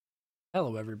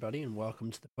Hello, everybody, and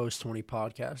welcome to the Post 20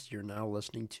 podcast. You're now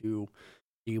listening to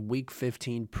the Week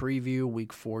 15 preview,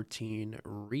 Week 14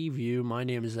 review. My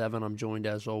name is Evan. I'm joined,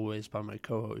 as always, by my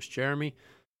co host, Jeremy.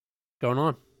 Going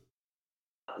on?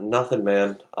 Nothing,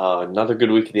 man. Another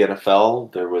good week of the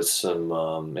NFL. There was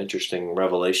some interesting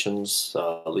revelations,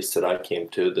 at least that I came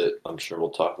to, that I'm sure we'll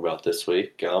talk about this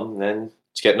week. And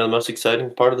it's getting to the most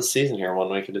exciting part of the season here,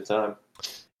 one week at a time.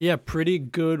 Yeah, pretty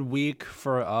good week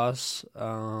for us.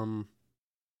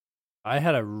 I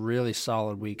had a really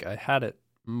solid week. I had it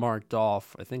marked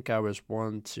off. I think I was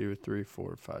one, two, three,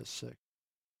 four, five, six.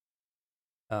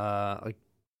 Like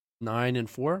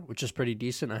 9-4, which is pretty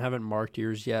decent. I haven't marked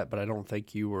yours yet, but I don't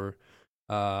think you were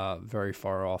very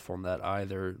far off on that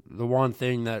either. The one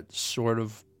thing that sort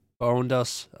of boned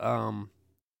us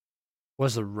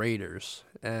was the Raiders,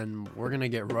 and we're gonna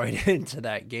get right into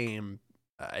that game.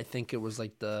 I think it was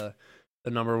like the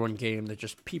number one game that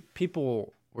just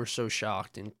people were so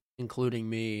shocked, including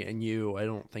me and you. I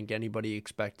don't think anybody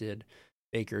expected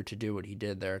Baker to do what he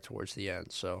did there towards the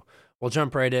end. So we'll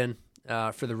jump right in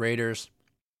for the Raiders.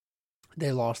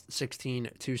 They lost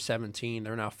 16-17.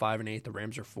 They're now 5-8. The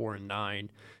Rams are 4-9.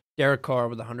 Derek Carr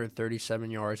with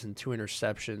 137 yards and two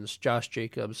interceptions. Josh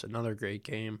Jacobs, another great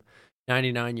game,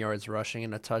 99 yards rushing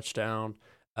and a touchdown.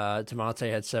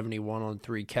 Devontae had 71 on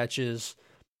three catches.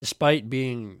 Despite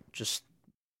being just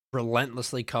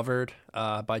relentlessly covered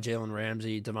by Jalen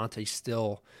Ramsey, Devontae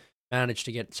still managed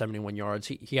to get 71 yards.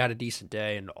 He had a decent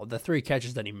day, and the three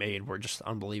catches that he made were just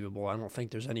unbelievable. I don't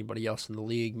think there's anybody else in the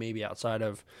league, maybe outside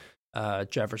of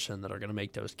Jefferson, that are going to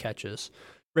make those catches.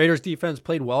 Raiders defense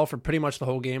played well for pretty much the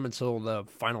whole game until the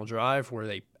final drive, where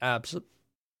they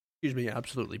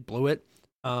absolutely blew it.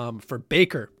 For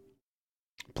Baker,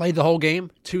 played the whole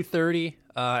game, 230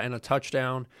 and a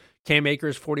touchdown. Cam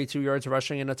Akers, 42 yards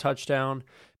rushing and a touchdown.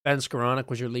 Ben Skowronek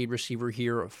was your lead receiver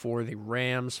here for the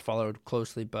Rams, followed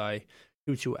closely by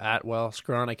Tutu Atwell.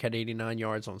 Skowronek had 89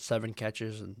 yards on seven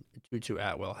catches, and Tutu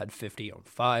Atwell had 50 on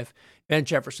five. Ben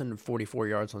Jefferson, 44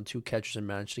 yards on two catches, and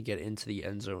managed to get into the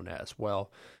end zone as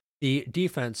well. The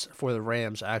defense for the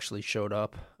Rams actually showed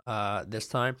up this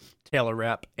time. Taylor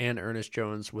Rapp and Ernest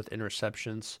Jones with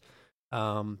interceptions.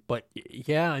 But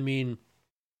yeah, I mean,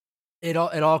 it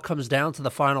all comes down to the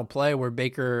final play where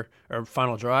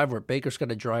final drive where Baker's going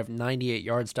to drive 98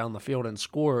 yards down the field and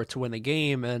score to win the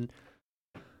game, and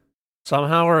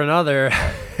somehow or another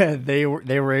they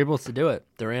were able to do it.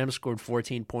 The Rams scored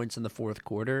 14 points in the fourth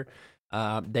quarter.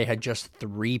 They had just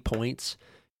 3 points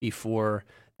before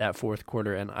that fourth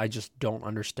quarter, and I just don't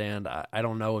understand. I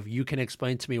don't know if you can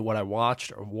explain to me what I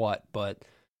watched or what, but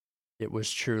it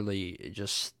was truly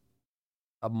just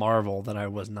a marvel that I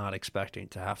was not expecting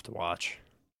to have to watch.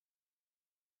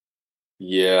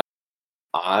 Yeah,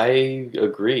 I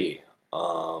agree.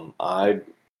 I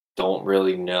don't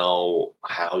really know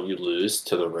how you lose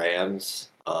to the Rams.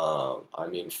 I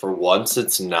mean, for once,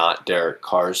 it's not Derek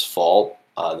Carr's fault.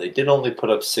 They did only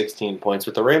put up 16 points,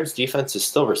 but the Rams' defense is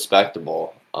still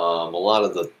respectable. A lot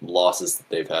of the losses that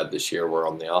they've had this year were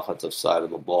on the offensive side of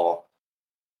the ball.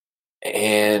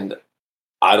 And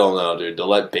I don't know, dude, to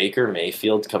let Baker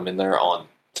Mayfield come in there on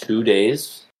 2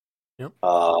 days Yep.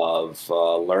 of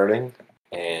learning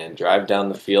and drive down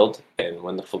the field and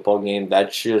win the football game,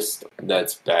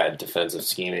 that's bad defensive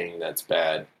scheming. That's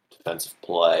bad defensive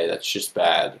play. That's just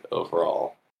bad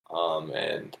overall.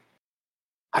 And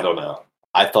I don't know.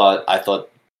 I thought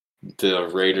the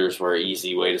Raiders were an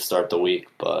easy way to start the week,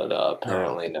 but No.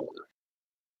 apparently no.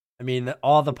 I mean,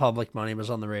 all the public money was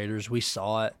on the Raiders. We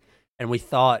saw it, and we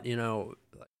thought,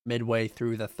 like, midway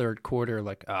through the third quarter,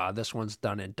 like, this one's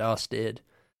done and dusted.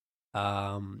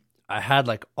 I had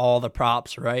like all the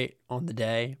props right on the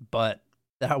day, but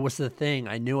that was the thing.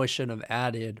 I knew I shouldn't have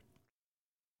added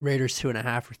Raiders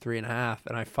 2.5 or 3.5,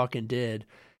 and I fucking did.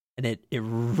 And it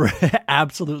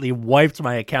absolutely wiped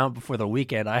my account before the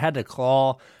weekend. I had to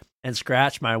claw and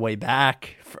scratch my way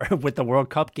back with the World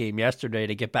Cup game yesterday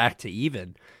to get back to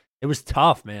even. It was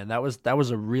tough, man. That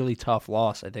was a really tough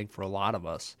loss, I think, for a lot of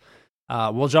us.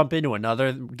 We'll jump into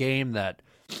another game that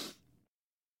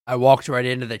I walked right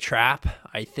into the trap.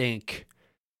 I think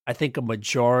a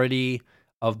majority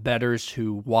of bettors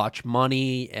who watch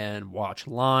money and watch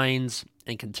lines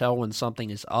and can tell when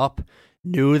something is up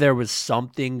knew there was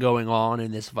something going on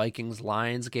in this Vikings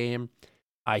Lions game.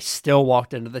 I still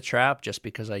walked into the trap just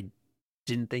because I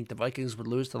didn't think the Vikings would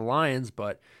lose to the Lions,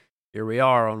 but here we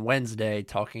are on Wednesday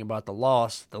talking about the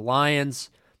loss. The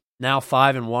Lions now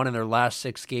 5-1 in their last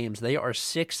 6 games. They are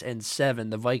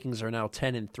 6-7. The Vikings are now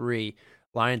 10-3.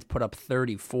 Lions put up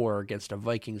 34 against a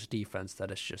Vikings defense that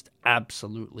is just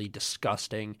absolutely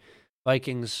disgusting.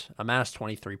 Vikings amassed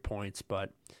 23 points,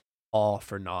 but all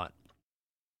for naught.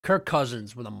 Kirk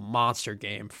Cousins with a monster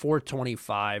game,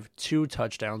 425, 2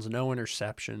 touchdowns, no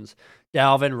interceptions.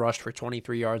 Dalvin rushed for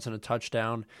 23 yards and a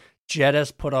touchdown.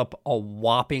 Jettis put up a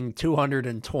whopping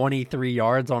 223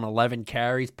 yards on 11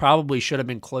 carries. Probably should have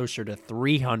been closer to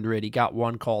 300. He got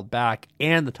one called back,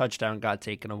 and the touchdown got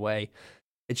taken away.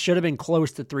 It should have been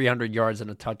close to 300 yards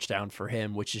and a touchdown for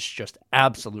him, which is just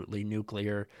absolutely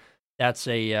nuclear. That's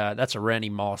a Randy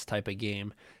Moss type of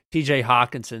game. TJ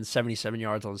Hawkinson, 77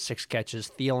 yards on 6 catches.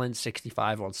 Thielen,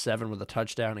 65 on 7 with a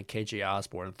touchdown. And KJ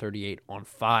Osborne, 38 on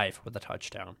 5 with a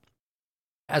touchdown.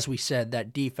 As we said,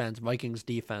 that defense, Vikings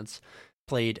defense,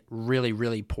 played really,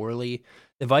 really poorly.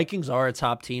 The Vikings are a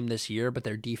top team this year, but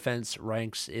their defense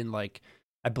ranks in,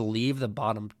 I believe, the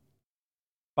bottom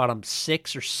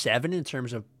 6 or 7 in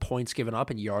terms of points given up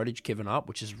and yardage given up,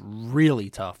 which is really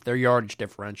tough. Their yardage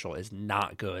differential is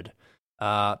not good.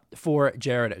 For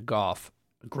Jared Goff,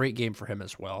 a great game for him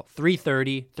as well.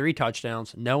 330, 3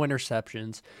 touchdowns, no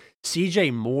interceptions.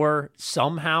 CJ Moore,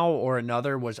 somehow or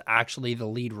another, was actually the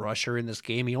lead rusher in this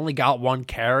game. He only got 1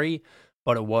 carry,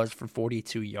 but it was for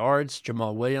 42 yards.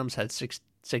 Jamal Williams had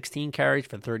 16 carries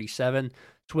for 37.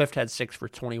 Swift had 6 for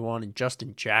 21, and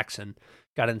Justin Jackson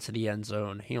got into the end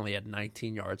zone. He only had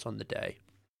 19 yards on the day.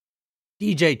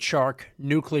 DJ Chark,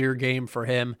 nuclear game for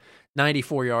him.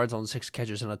 94 yards on 6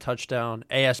 catches and a touchdown.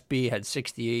 ASB had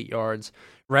 68 yards.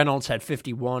 Reynolds had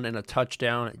 51 and a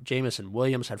touchdown. Jamison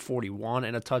Williams had 41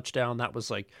 and a touchdown. That was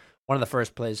one of the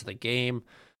first plays of the game.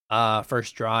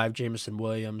 First drive, Jamison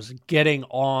Williams getting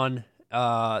on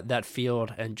that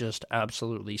field and just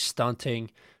absolutely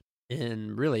stunting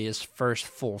in really his first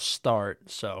full start.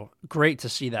 So great to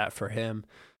see that for him.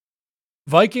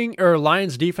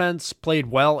 Lions defense played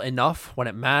well enough when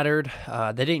it mattered.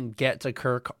 They didn't get to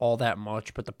Kirk all that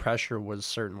much, but the pressure was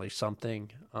certainly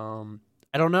something.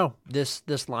 I don't know. This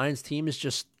Lions team is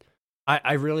just,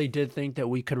 I really did think that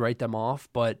we could write them off,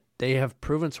 but they have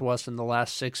proven to us in the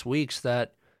last 6 weeks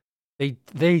that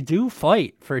they do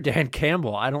fight for Dan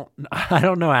Campbell. I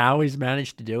don't know how he's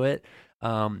managed to do it.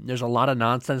 There's a lot of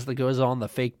nonsense that goes on, the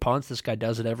fake punts. This guy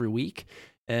does it every week,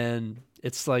 and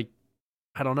it's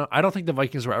I don't know. I don't think the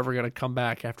Vikings were ever going to come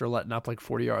back after letting up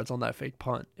 40 yards on that fake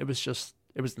punt. It was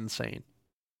insane.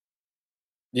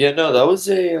 Yeah, no, that was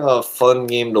a fun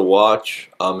game to watch.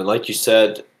 And like you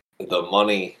said, the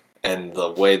money and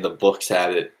the way the books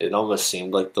had it, it almost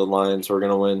seemed like the Lions were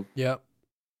going to win. Yep.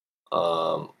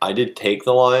 I did take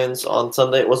the Lions on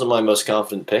Sunday. It wasn't my most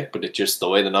confident pick, but it just, the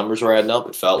way the numbers were adding up,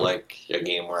 it felt like a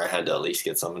game where I had to at least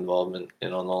get some involvement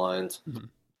in on the Lions. Mm-hmm.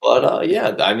 But,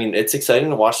 yeah, I mean, it's exciting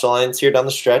to watch the Lions here down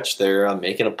the stretch. They're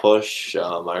making a push.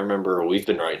 I remember we've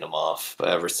been writing them off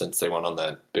ever since they went on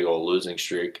that big old losing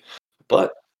streak.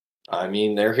 But, I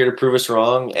mean, they're here to prove us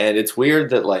wrong. And it's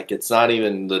weird that, it's not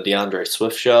even the DeAndre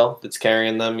Swift show that's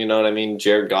carrying them. You know what I mean?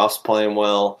 Jared Goff's playing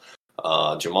well.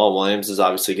 Jamal Williams is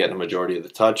obviously getting a majority of the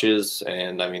touches.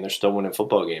 And, I mean, they're still winning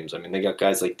football games. I mean, they got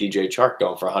guys like DJ Chark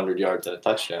going for 100 yards and a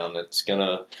touchdown. It's going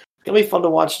to be fun to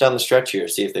watch down the stretch here,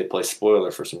 see if they play spoiler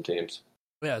for some teams.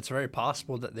 Yeah, it's very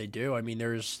possible that they do. I mean,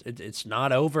 it's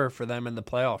not over for them in the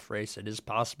playoff race. It is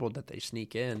possible that they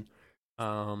sneak in.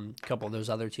 A couple of those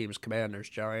other teams, Commanders,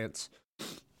 Giants,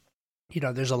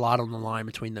 there's a lot on the line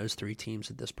between those 3 teams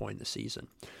at this point in the season.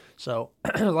 So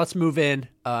let's move in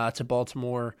to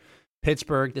Baltimore.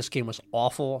 Pittsburgh, this game was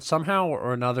awful. Somehow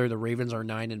or another, the Ravens are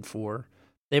 9-4.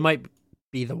 They might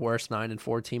be the worst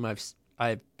 9-4 team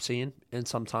I've seen in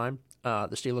some time. The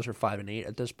Steelers are 5-8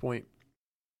 at this point.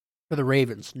 For the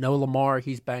Ravens, no Lamar.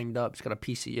 He's banged up. He's got a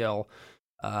PCL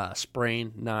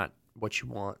sprain. Not what you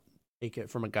want. Take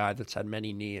it from a guy that's had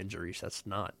many knee injuries. It's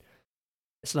not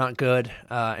good,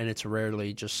 and it's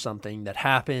rarely just something that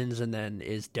happens and then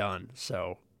is done.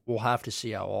 So we'll have to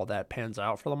see how all that pans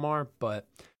out for Lamar. But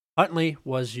Huntley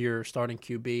was your starting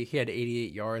QB. He had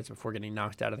 88 yards before getting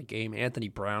knocked out of the game. Anthony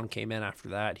Brown came in after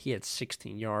that. He had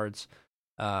 16 yards.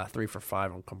 3 for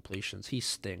 5 on completions. He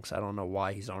stinks. I don't know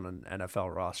why he's on an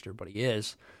NFL roster, but he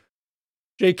is.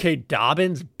 J.K.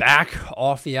 Dobbins back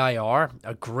off the IR.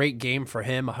 A great game for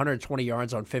him. 120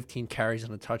 yards on 15 carries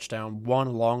and a touchdown.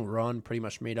 1 long run pretty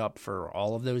much made up for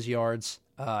all of those yards.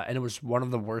 And it was one of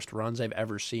the worst runs I've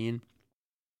ever seen.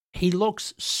 He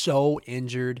looks so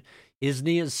injured. His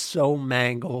knee is so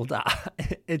mangled.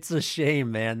 It's a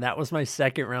shame, man. That was my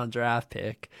 2nd-round draft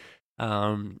pick.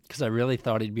 Because I really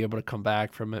thought he'd be able to come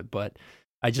back from it, but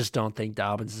I just don't think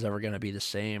Dobbins is ever going to be the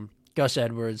same. Gus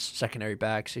Edwards, secondary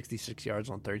back, 66 yards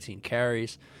on 13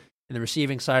 carries. In the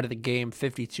receiving side of the game,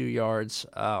 52 yards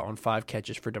on 5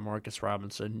 catches for Demarcus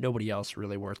Robinson. Nobody else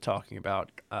really worth talking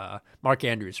about. Mark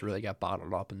Andrews really got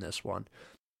bottled up in this one.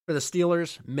 For the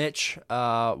Steelers, Mitch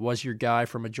was your guy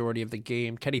for majority of the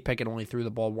game. Kenny Pickett only threw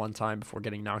the ball one time before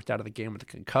getting knocked out of the game with a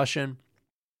concussion.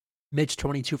 Mitch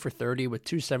 22 for 30 with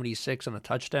 276 and a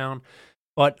touchdown.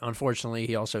 But unfortunately,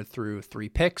 he also threw 3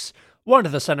 picks, one to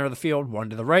the center of the field, one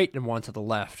to the right, and one to the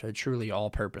left. A truly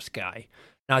all-purpose guy.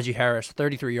 Najee Harris,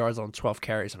 33 yards on 12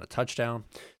 carries and a touchdown.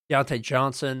 Deontay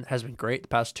Johnson has been great the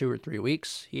past 2 or 3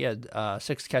 weeks. He had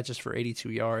 6 catches for 82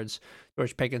 yards.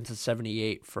 George Pickens had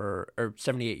 78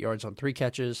 yards on 3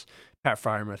 catches. Pat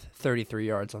Freiermuth, 33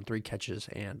 yards on 3 catches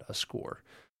and a score.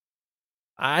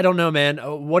 I don't know, man.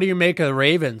 What do you make of the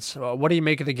Ravens? What do you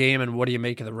make of the game, and what do you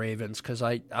make of the Ravens? Because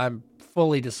I'm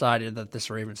fully decided that this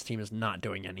Ravens team is not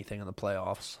doing anything in the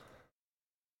playoffs.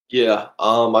 Yeah,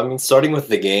 I mean, starting with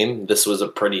the game, this was a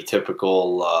pretty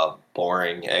typical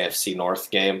boring AFC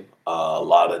North game. A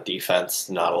lot of defense,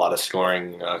 not a lot of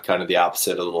scoring, kind of the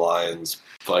opposite of the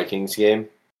Lions-Vikings game.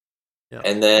 Yeah.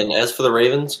 And then as for the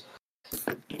Ravens,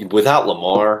 without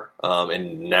Lamar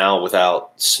and now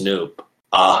without Snoop,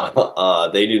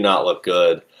 they do not look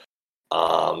good.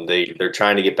 They're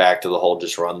trying to get back to the whole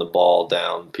just run the ball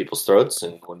down people's throats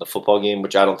and win the football game,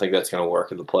 which I don't think that's going to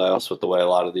work in the playoffs with the way a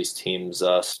lot of these teams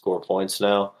score points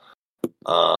now.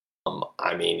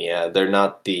 I mean, yeah, they're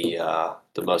not the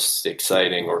most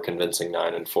exciting or convincing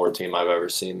 9-4 team I've ever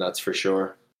seen. That's for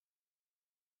sure.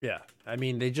 Yeah, I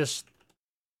mean,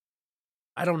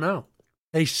 I don't know.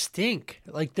 They stink.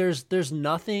 Like there's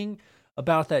nothing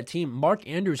about that team. Mark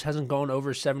Andrews hasn't gone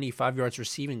over 75 yards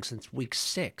receiving since week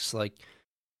 6. Like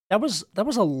that was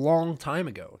a long time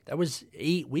ago. That was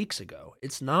 8 weeks ago.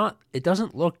 It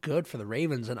doesn't look good for the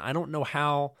Ravens, and I don't know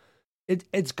how.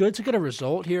 It's good to get a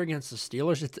result here against the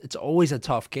Steelers. It's always a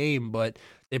tough game, but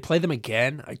they play them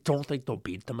again. I don't think they'll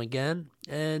beat them again,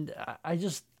 and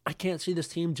I can't see this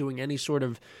team doing any sort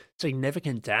of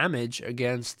significant damage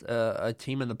against a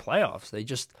team in the playoffs.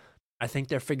 I think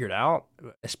they're figured out,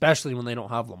 especially when they don't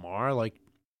have Lamar. Like,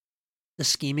 the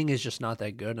scheming is just not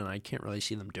that good, and I can't really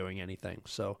see them doing anything.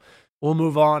 So we'll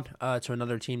move on to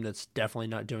another team that's definitely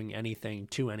not doing anything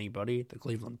to anybody, the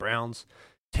Cleveland Browns.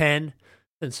 10,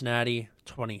 Cincinnati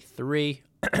 23.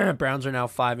 Browns are now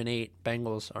 5-8.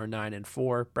 Bengals are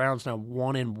 9-4. Browns now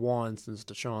 1-1 since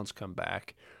Deshaun's come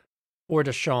back. For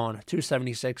Deshaun,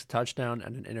 276, a touchdown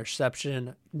and an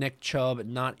interception. Nick Chubb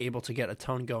not able to get a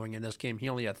ton going in this game. He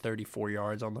only had 34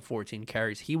 yards on the 14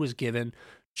 carries he was given.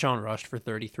 Deshaun rushed for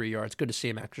 33 yards. Good to see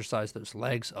him exercise those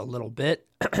legs a little bit.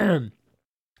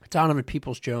 Donovan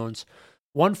Peoples-Jones,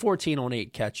 114 on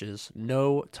 8 catches,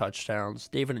 no touchdowns.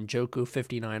 David Njoku,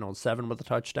 59 on 7 with a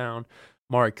touchdown.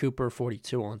 Amari Cooper,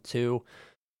 42 on 2.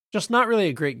 Just not really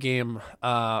a great game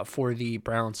for the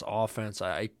Browns offense.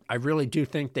 I really do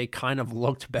think they kind of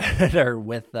looked better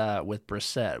with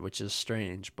Brissett, which is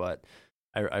strange, but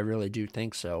I really do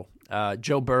think so.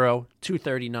 Joe Burrow,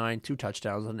 239, 2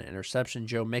 touchdowns and an interception.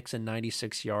 Joe Mixon,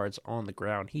 96 yards on the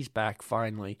ground. He's back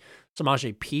finally.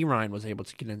 Samaje Perine was able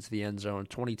to get into the end zone,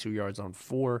 22 yards on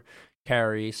 4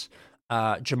 carries.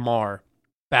 Jamar,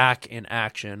 back in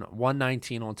action,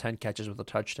 119 on 10 catches with a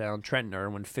touchdown. Trenton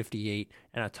Irwin, 58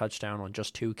 and a touchdown on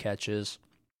just 2 catches.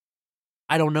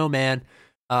 I don't know, man.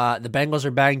 The Bengals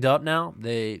are banged up now.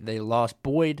 They lost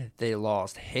Boyd. They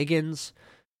lost Higgins.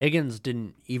 Higgins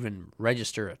didn't even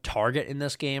register a target in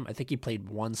this game. I think he played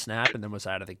 1 snap and then was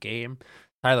out of the game.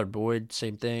 Tyler Boyd,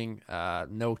 same thing.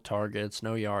 No targets,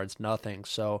 no yards, nothing.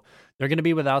 So they're going to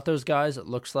be without those guys, it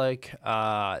looks like,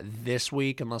 this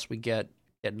week, unless we get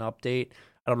an update.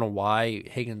 I don't know why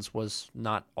Higgins was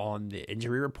not on the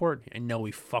injury report. I know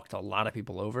we fucked a lot of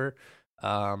people over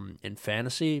in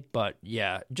fantasy. But,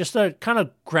 yeah, just a kind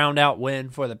of ground-out win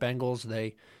for the Bengals.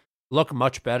 They look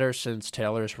much better since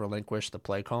Taylor's relinquished the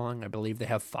play calling. I believe they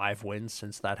have 5 wins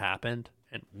since that happened,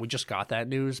 and we just got that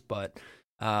news. But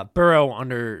Burrow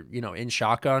in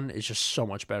shotgun is just so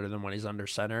much better than when he's under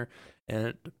center,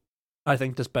 and I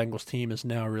think this Bengals team is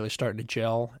now really starting to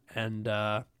gel, and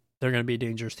they're going to be a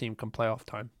dangerous team come playoff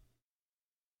time.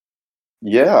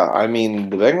 Yeah, I mean,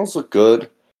 the Bengals look good.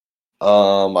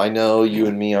 I know you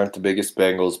and me aren't the biggest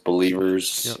Bengals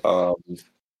believers. Yep.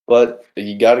 But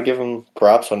you got to give them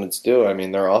props when it's due. I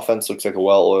mean, their offense looks like a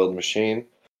well-oiled machine,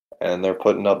 and they're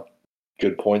putting up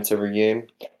good points every game.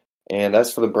 And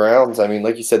as for the Browns, I mean,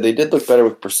 like you said, they did look better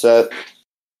with Brissett.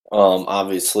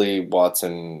 Obviously,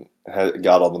 Watson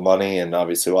got all the money, and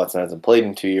obviously Watson hasn't played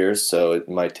in 2 years, so it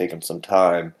might take him some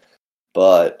time.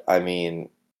 But, I mean,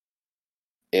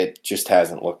 it just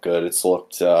hasn't looked good. It's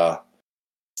looked...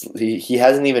 He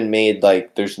hasn't even made,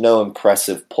 there's no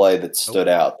impressive play that stood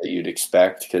out that you'd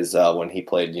expect, because when he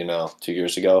played, 2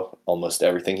 years ago, almost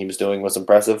everything he was doing was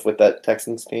impressive with that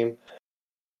Texans team.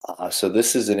 So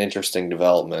this is an interesting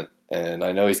development, and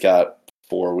I know he's got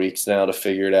 4 weeks now to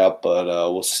figure it out, but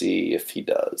we'll see if he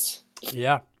does.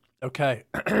 Yeah. Okay.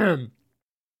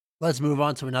 Let's move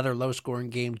on to another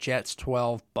low-scoring game. Jets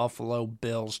 12, Buffalo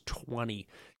Bills 20.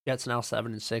 Jets now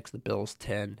 7-6. The Bills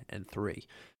 10-3.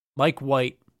 Mike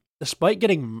White, despite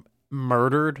getting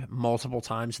murdered multiple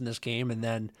times in this game and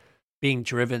then being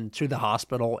driven to the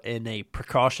hospital in a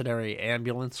precautionary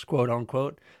ambulance, quote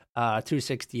unquote,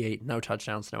 268, no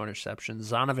touchdowns, no interceptions.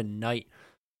 Zonovan Knight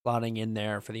slotting in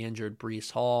there for the injured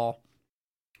Breece Hall.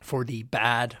 For the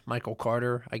bad Michael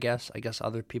Carter, I guess. I guess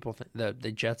other people the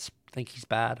Jets think he's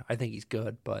bad. I think he's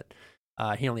good, but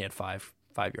he only had five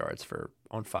yards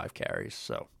on 5 carries,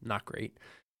 so not great.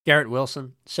 Garrett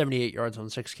Wilson, 78 yards on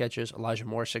 6 catches. Elijah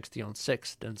Moore, 60 on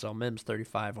 6. Denzel Mims,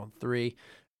 35 on 3.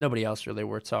 Nobody else really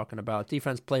worth talking about.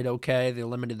 Defense played okay. They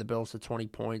limited the Bills to 20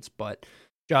 points, but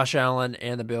Josh Allen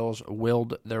and the Bills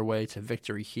willed their way to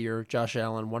victory here. Josh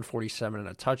Allen, 147 and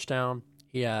a touchdown.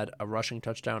 He had a rushing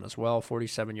touchdown as well,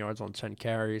 47 yards on 10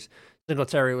 carries.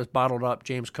 Singletary was bottled up.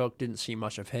 James Cook didn't see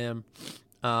much of him.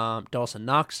 Dawson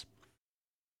Knox,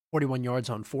 41 yards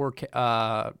on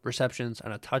 4 receptions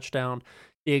and a touchdown.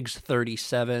 Diggs,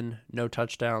 37, no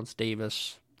touchdowns.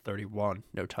 Davis, 31,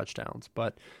 no touchdowns.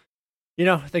 But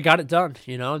they got it done.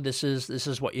 This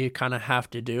is what you kind of have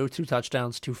to do. 2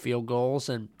 touchdowns, 2 field goals,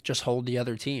 and just hold the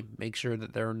other team. Make sure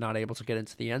that they're not able to get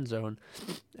into the end zone.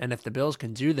 And if the Bills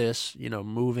can do this,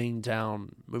 moving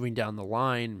down the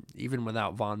line, even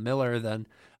without Von Miller, then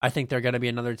I think they're going to be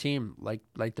another team like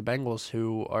the Bengals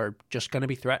who are just going to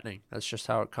be threatening. That's just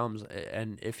how it comes.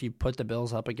 And if you put the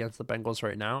Bills up against the Bengals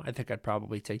right now, I think I'd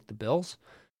probably take the Bills.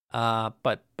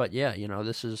 But yeah,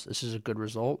 this is a good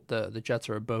result. The Jets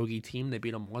are a bogey team. They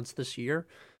beat them once this year.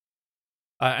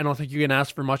 I don't think you can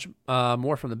ask for much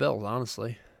more from the Bills,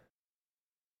 honestly.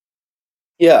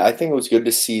 Yeah, I think it was good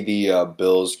to see the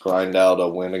Bills grind out a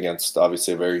win against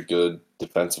obviously a very good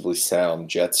defensively sound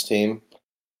Jets team.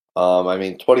 I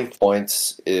mean, 20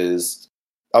 points is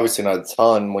obviously not a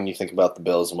ton when you think about the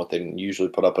Bills and what they usually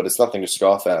put up, but it's nothing to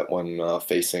scoff at when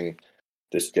facing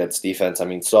this Jets defense. I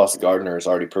mean, Sauce Gardner has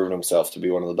already proven himself to be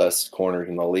one of the best corners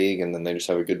in the league, and then they just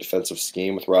have a good defensive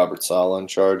scheme with Robert Saleh in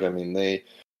charge. I mean, they're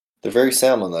very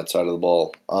sound on that side of the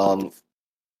ball.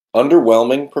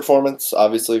 Underwhelming performance,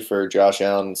 obviously, for Josh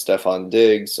Allen and Stephon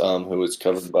Diggs, who was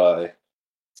covered by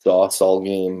Sauce all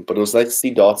game. But it was nice to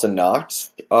see Dawson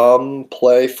Knox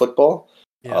play football.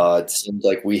 Yeah. It seemed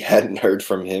like we hadn't heard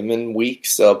from him in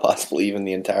weeks, possibly even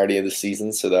the entirety of the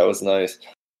season, so that was nice.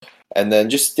 And then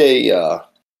just a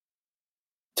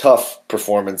tough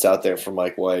performance out there for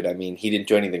Mike White. I mean, he didn't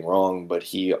do anything wrong, but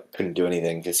he couldn't do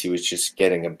anything because he was just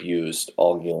getting abused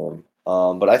all game.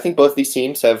 But I think both these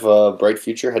teams have a bright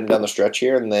future heading down the stretch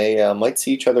here, and they might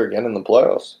see each other again in the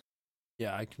playoffs.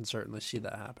 Yeah, I can certainly see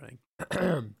that happening.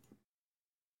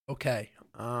 Okay.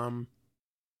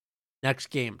 Next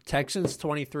game, Texans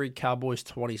 23, Cowboys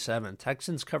 27.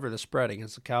 Texans cover the spread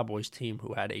against the Cowboys team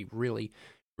who had a really,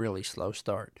 really slow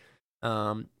start.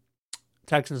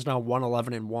 Texans now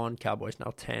 1-11-1, Cowboys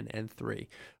now 10-3.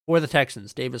 For the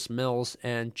Texans, Davis Mills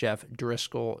and Jeff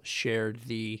Driscoll shared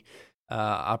the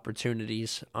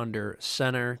opportunities under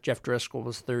center. Jeff Driscoll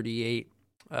was 38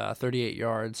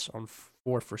 yards on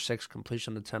 4 for 6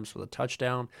 completion attempts with a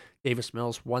touchdown. Davis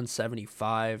Mills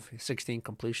 175, 16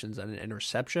 completions and an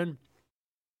interception.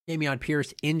 Dameon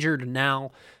Pierce injured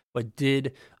now, but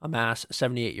did amass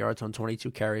 78 yards on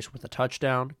 22 carries with a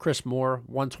touchdown. Chris Moore,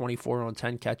 124 on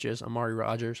 10 catches. Amari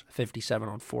Rodgers, 57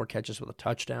 on 4 catches with a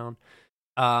touchdown.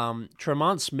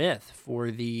 Tremont Smith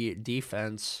for the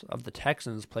defense of the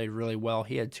Texans played really well.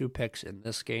 He had 2 picks in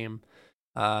this game.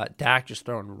 Dak just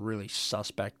throwing really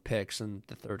suspect picks in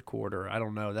the third quarter. I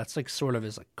don't know. That's like sort of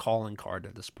his calling card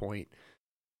at this point.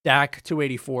 Dak,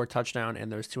 284, touchdown,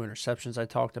 and those 2 interceptions I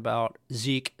talked about.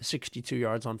 Zeke, 62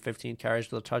 yards on 15 carries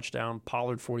with a touchdown.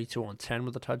 Pollard, 42 on 10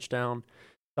 with a touchdown.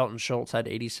 Dalton Schultz had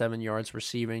 87 yards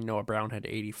receiving. Noah Brown had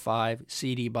 85.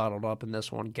 CD bottled up in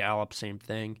this one. Gallup, same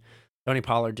thing. Tony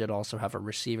Pollard did also have a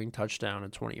receiving touchdown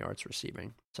and 20 yards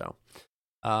receiving. So,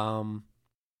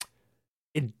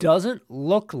 it doesn't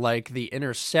look like the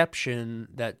interception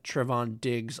that Trevon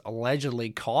Diggs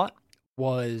allegedly caught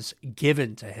was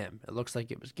given to him. It looks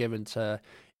like it was given to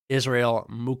Israel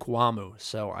Mukwamu.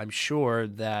 So I'm sure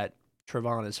that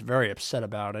Trevon is very upset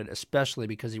about it, especially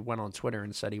because he went on Twitter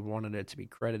and said he wanted it to be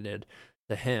credited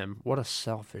to him. What a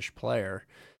selfish player.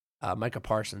 Micah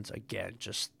Parsons, again,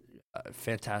 just a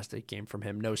fantastic game from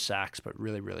him. No sacks, but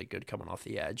really, really good coming off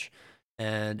the edge.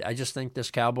 And I just think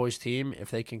this Cowboys team,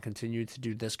 if they can continue to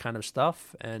do this kind of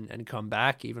stuff and come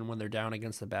back even when they're down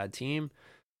against a bad team,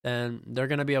 then they're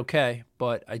going to be okay.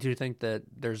 But I do think that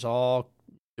there's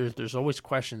always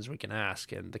questions we can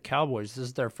ask. And the Cowboys, this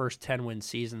is their first 10-win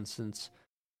season since,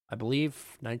 I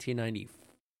believe,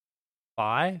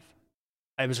 1995.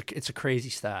 It's a crazy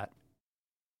stat.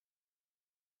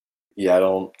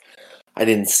 Yeah, I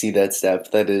didn't see that stat.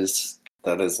 But that is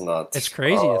nuts. It's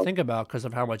crazy to think about because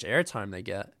of how much airtime they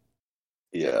get.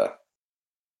 Yeah.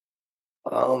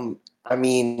 I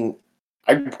mean,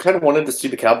 I kind of wanted to see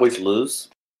the Cowboys lose.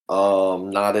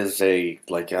 Not as a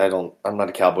I'm not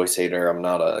a Cowboys hater. I'm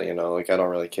not a I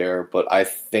don't really care. But I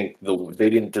think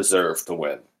they didn't deserve to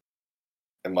win,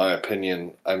 in my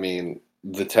opinion. I mean,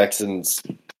 the Texans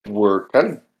were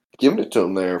kind of giving it to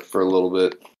them there for a little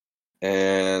bit,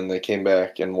 and they came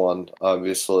back and won,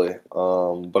 obviously.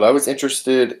 But I was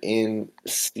interested in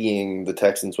seeing the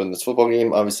Texans win this football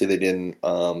game. Obviously, they didn't.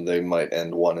 They might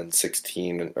end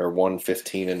 1-16 or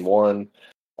 1-15-1.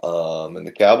 And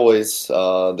the Cowboys,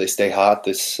 they stay hot.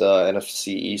 This NFC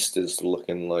East is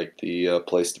looking like the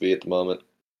place to be at the moment.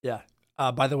 Yeah.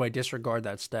 By the way, disregard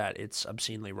that stat. It's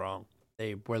obscenely wrong.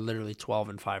 They were literally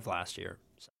 12-5 last year.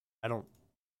 So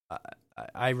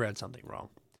I read something wrong.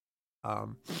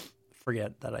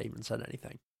 Forget that I even said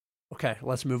anything. Okay,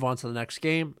 let's move on to the next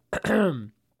game.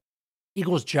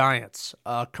 Eagles-Giants.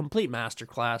 A complete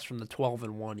masterclass from the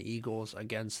 12-1 Eagles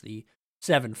against the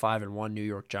 7-5-1 New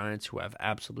York Giants, who have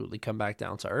absolutely come back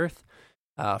down to earth.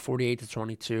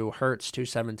 48-22. Hurts,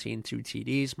 217, 2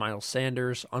 TDs. Miles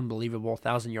Sanders, unbelievable,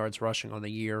 1,000 yards rushing on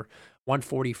the year.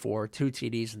 144, 2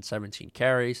 TDs and 17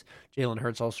 carries. Jalen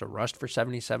Hurts also rushed for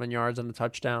 77 yards and a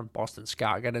touchdown. Boston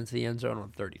Scott got into the end zone on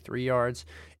 33 yards.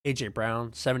 A.J.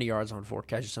 Brown, 70 yards on 4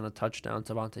 catches and a touchdown.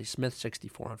 Devontae Smith,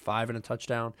 64 on 5 and a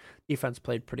touchdown. Defense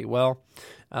played pretty well.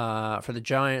 For the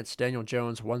Giants, Daniel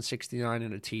Jones, 169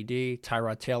 and a TD.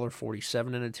 Tyrod Taylor,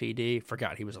 47 and a TD.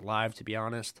 Forgot he was alive, to be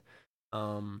honest.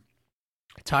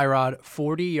 Tyrod,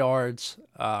 40 yards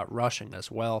rushing as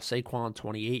well. Saquon,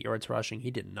 28 yards rushing.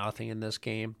 He did nothing in this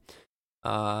game.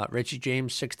 Richie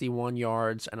James, 61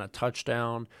 yards and a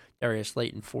touchdown. Darius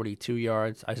Slayton, 42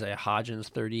 yards. Isaiah Hodgins,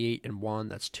 38-1.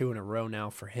 That's 2 in a row now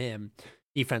for him.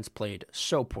 Defense played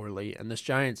so poorly, and this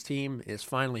Giants team is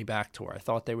finally back to where I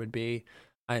thought they would be.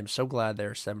 I am so glad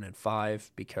they're 7-5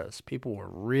 because people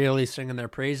were really singing their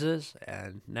praises,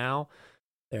 and now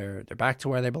they're back to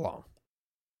where they belong.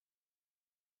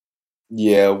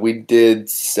 Yeah, we did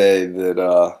say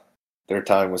that their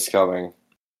time was coming.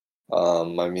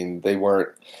 I mean, they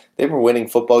were winning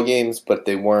football games, but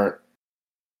they weren't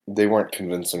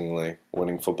convincingly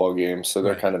winning football games. So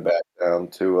they're kind of back down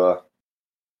to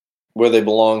where they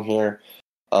belong here.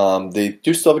 They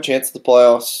do still have a chance at the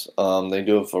playoffs. They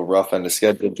do have a rough end of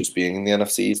schedule, just being in the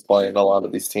NFC East, playing a lot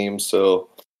of these teams. So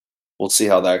we'll see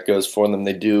how that goes for them.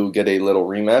 They do get a little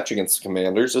rematch against the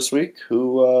Commanders this week,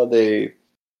 who they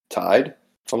tied,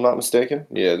 if I'm not mistaken.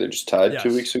 Yeah, they just tied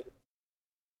 2 weeks ago.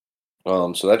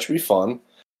 So that should be fun.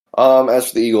 As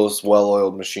for the Eagles,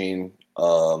 well-oiled machine.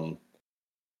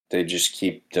 They just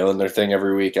keep doing their thing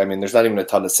every week. I mean, there's not even a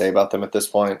ton to say about them at this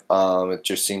point. It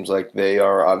just seems like they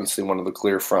are obviously one of the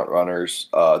clear front runners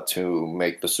to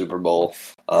make the Super Bowl,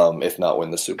 if not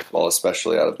win the Super Bowl,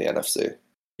 especially out of the NFC.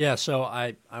 Yeah, so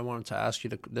I wanted to ask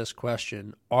you this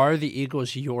question. Are the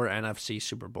Eagles your NFC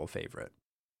Super Bowl favorite?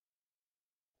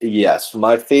 Yes,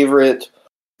 my favorite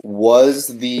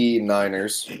was the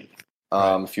Niners.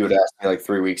 If you had asked me like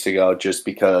 3 weeks ago, just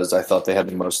because I thought they had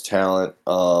the most talent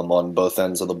on both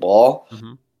ends of the ball.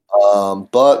 Mm-hmm.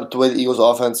 But the way the Eagles'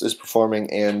 offense is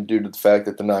performing, and due to the fact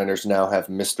that the Niners now have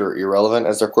Mr. Irrelevant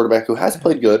as their quarterback, who has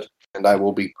played good, and I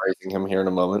will be praising him here in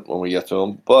a moment when we get to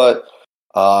him. But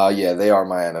yeah, they are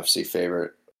my NFC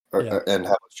favorite. And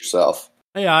how about yourself?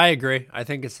 Yeah, I agree. I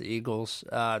think it's the Eagles.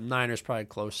 Niners probably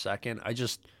close second.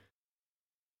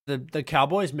 The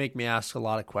Cowboys make me ask a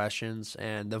lot of questions,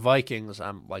 and the Vikings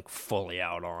I'm like fully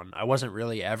out on. I wasn't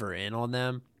really ever in on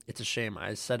them. It's a shame.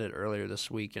 I said it earlier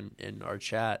this week in our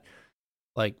chat.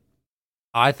 Like,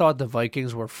 I thought the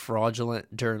Vikings were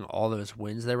fraudulent during all those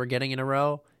wins they were getting in a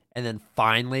row. And then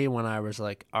finally, when I was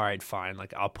like, all right, fine,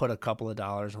 like I'll put a couple of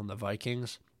dollars on the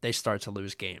Vikings, they start to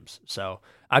lose games. So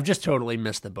I've just totally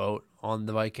missed the boat on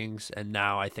the Vikings, and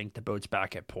now I think the boat's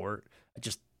back at port. I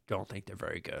just don't think they're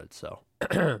very good. So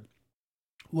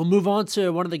we'll move on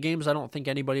to one of the games I don't think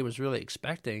anybody was really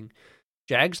expecting.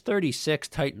 Jags 36,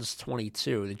 Titans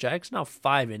 22. The Jags now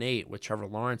 5-8 with Trevor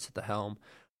Lawrence at the helm.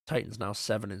 Titans now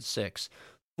 7-6.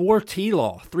 For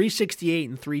T-Law, 368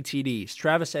 and 3 TDs.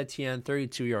 Travis Etienne,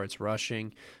 32 yards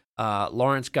rushing.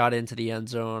 Lawrence got into the end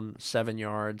zone, 7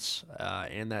 yards,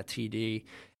 and that TD.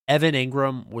 Evan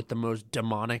Ingram with the most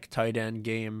demonic tight end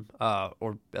game,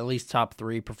 or at least top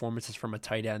 3 performances from a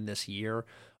tight end this year.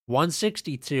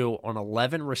 162 on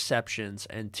 11 receptions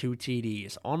and 2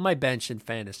 TDs on my bench in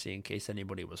fantasy, in case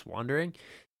anybody was wondering.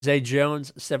 Zay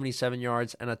Jones, 77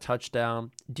 yards and a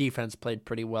touchdown. Defense played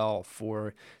pretty well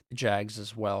for the Jags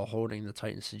as well, holding the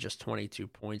Titans to just 22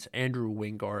 points. Andrew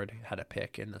Wingard had a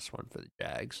pick in this one for the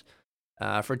Jags.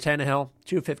 For Tannehill,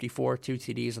 254, 2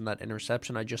 TDs on that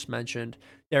interception I just mentioned.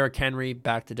 Derrick Henry,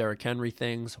 back to Derrick Henry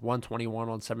things, 121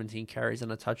 on 17 carries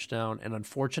and a touchdown. An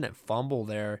unfortunate fumble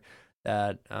there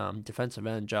that defensive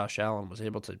end Josh Allen was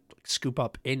able to scoop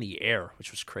up in the air,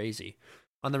 which was crazy.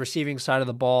 On the receiving side of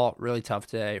the ball, really tough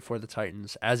day for the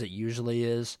Titans, as it usually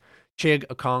is. Chig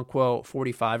Okonkwo,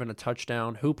 45 and a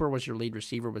touchdown. Hooper was your lead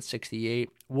receiver with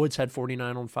 68. Woods had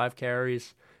 49 on 5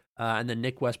 carries. And then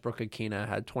Nick Westbrook-Ikhine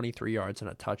had 23 yards and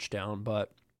a touchdown.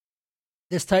 But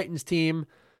this Titans team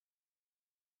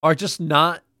are just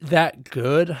not that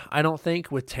good, I don't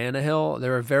think, with Tannehill.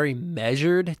 They're a very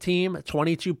measured team.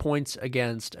 22 points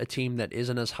against a team that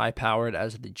isn't as high-powered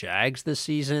as the Jags this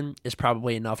season is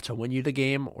probably enough to win you the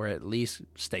game or at least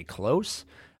stay close.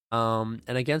 And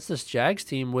against this Jags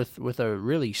team with a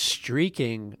really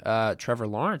streaking Trevor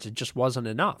Lawrence, it just wasn't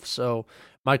enough. So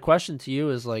my question to you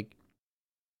is, like,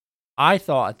 I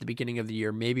thought at the beginning of the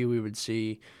year maybe we would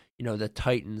see, the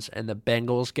Titans and the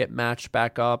Bengals get matched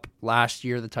back up. Last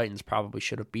year, the Titans probably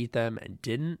should have beat them and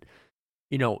didn't.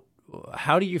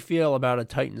 How do you feel about a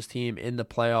Titans team in the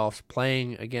playoffs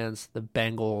playing against the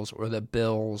Bengals or the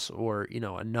Bills or,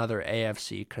 another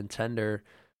AFC contender?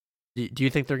 Do you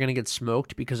think they're going to get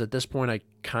smoked? Because at this point, I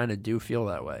kind of do feel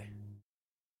that way.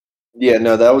 Yeah,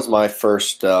 no, that was my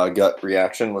first gut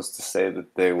reaction, was to say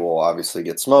that they will obviously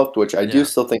get smoked, which I do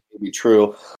still think will be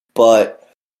true, but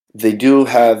they do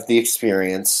have the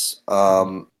experience.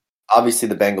 Obviously,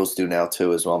 the Bengals do now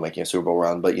too, as well, making a Super Bowl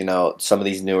run. But some of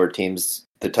these newer teams,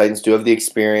 the Titans do have the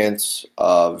experience.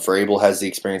 Vrabel has the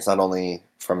experience not only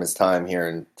from his time here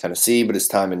in Tennessee, but his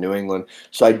time in New England.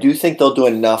 So I do think they'll do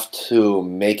enough to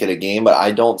make it a game, but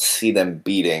I don't see them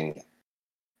beating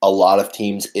a lot of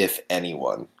teams, if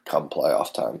anyone, come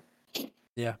playoff time.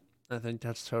 Yeah, I think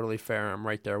that's totally fair. I'm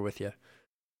right there with you.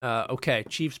 Okay,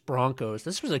 Chiefs-Broncos.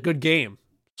 This was a good game,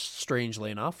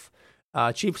 strangely enough.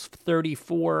 Chiefs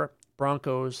 34,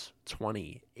 Broncos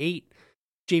 28.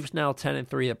 Chiefs now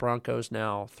 10-3. The Broncos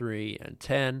now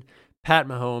 3-10. Pat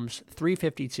Mahomes,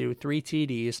 352, 3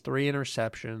 TDs, 3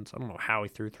 interceptions. I don't know how he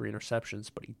threw 3 interceptions,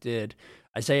 but he did.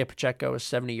 Isaiah Pacheco is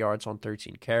 70 yards on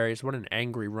 13 carries. What an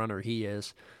angry runner he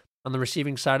is. On the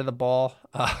receiving side of the ball,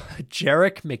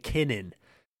 Jerick McKinnon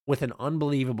with an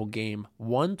unbelievable game.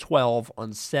 112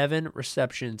 on 7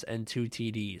 receptions and 2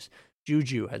 TDs.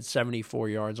 Juju had 74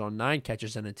 yards on 9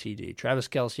 catches and a TD. Travis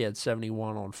Kelce had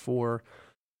 71 on 4.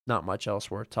 Not much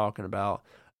else worth talking about.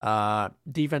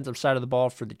 Defensive side of the ball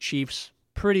for the Chiefs,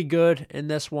 pretty good in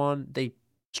this one. They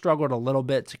struggled a little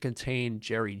bit to contain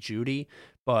Jerry Jeudy,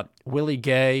 but Willie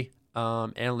Gay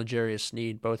and L'Jarius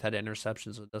Sneed both had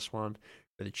interceptions in this one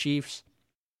for the Chiefs.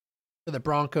 For the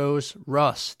Broncos,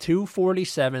 Russ,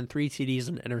 247, 3 TDs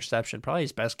and interception. Probably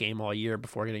his best game all year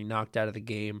before getting knocked out of the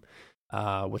game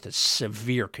with a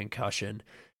severe concussion.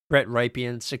 Brett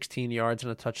Rypien, 16 yards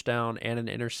and a touchdown and an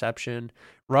interception.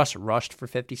 Russ rushed for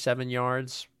 57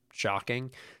 yards.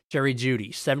 Shocking. Jerry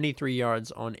Jeudy, 73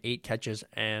 yards on 8 catches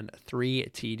and 3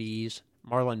 TDs.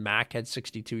 Marlon Mack had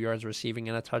 62 yards receiving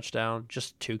and a touchdown.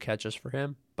 Just 2 catches for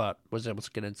him, but was able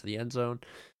to get into the end zone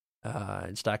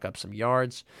and stack up some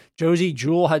yards. Josie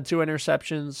Jewell had 2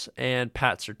 interceptions, and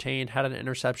Pat Surtain had an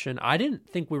interception. I didn't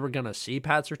think we were going to see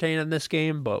Pat Surtain in this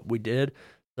game, but we did.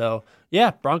 So,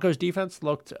 yeah, Broncos defense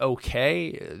looked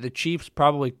okay. The Chiefs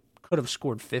probably could have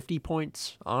scored 50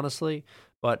 points, honestly,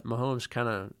 but Mahomes kind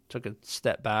of took a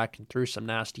step back and threw some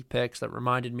nasty picks that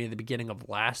reminded me of the beginning of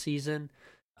last season.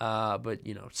 But,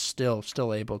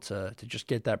 still able to just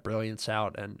get that brilliance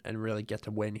out and really get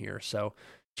to win here. So,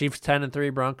 Chiefs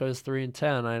 10-3, Broncos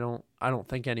 3-10. I don't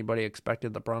think anybody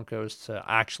expected the Broncos to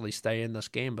actually stay in this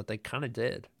game, but they kind of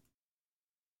did.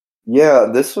 Yeah,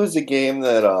 this was a game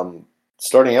that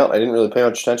starting out I didn't really pay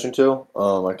much attention to.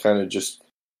 I kind of just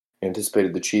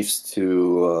anticipated the Chiefs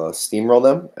to steamroll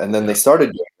them, and then they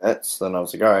started doing that. So then I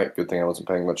was like, all right, good thing I wasn't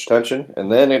paying much attention.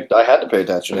 And then I had to pay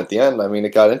attention at the end. I mean,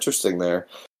 it got interesting there,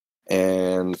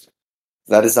 and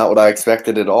that is not what I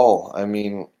expected at all. I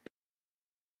mean,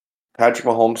 Patrick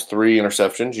Mahomes, 3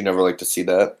 interceptions. You never like to see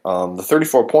that. The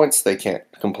 34 points they can't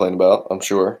complain about, I'm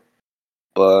sure.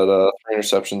 But 3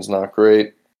 interceptions, not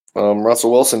great.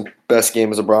 Russell Wilson, best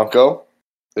game as a Bronco,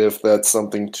 if that's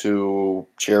something to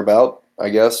cheer about, I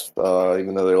guess,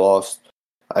 even though they lost.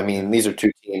 I mean, these are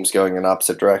two teams going in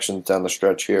opposite directions down the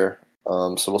stretch here.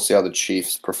 So we'll see how the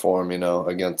Chiefs perform,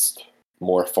 against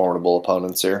more formidable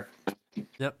opponents here.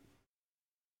 Yep.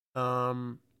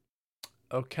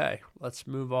 Okay, let's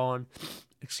move on.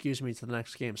 Excuse me, to the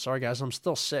next game. Sorry, guys, I'm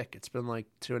still sick. It's been like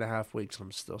 2.5 weeks.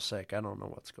 I'm still sick. I don't know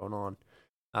what's going on.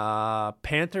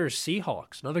 Panthers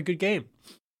Seahawks, another good game.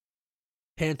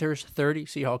 Panthers 30,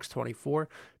 Seahawks 24.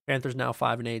 Panthers now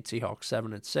 5-8, Seahawks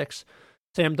 7-6.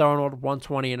 Sam Darnold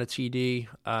 120 and a TD.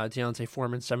 Deontay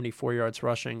Foreman 74 yards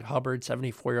rushing. Hubbard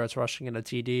 74 yards rushing and a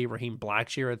TD. Raheem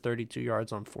Blackshear at 32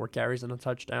 yards on 4 carries and a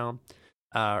touchdown.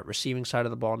 Receiving side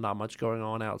of the ball, not much going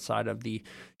on outside of the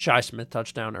Shi Smith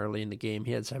touchdown early in the game.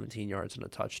 He had 17 yards and a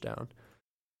touchdown.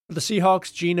 For the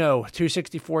Seahawks, Geno,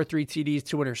 264, 3 TDs,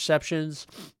 2 interceptions.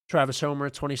 Travis Homer,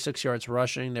 26 yards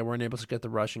rushing. They weren't able to get the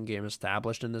rushing game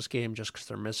established in this game just because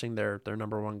they're missing their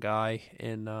number one guy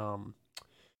in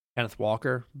Kenneth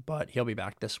Walker, but he'll be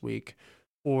back this week.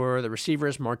 For the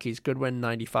receivers, Marquise Goodwin,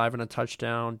 95 and a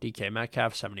touchdown. DK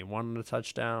Metcalf, 71 and a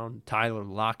touchdown. Tyler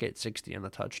Lockett, 60 and a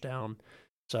touchdown.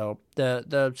 So the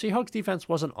Seahawks defense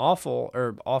wasn't awful,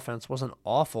 or offense wasn't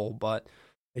awful, but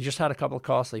they just had a couple of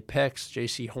costly picks.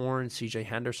 J.C. Horn, C.J.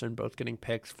 Henderson, both getting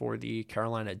picked for the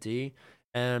Carolina D.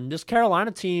 And this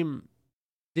Carolina team,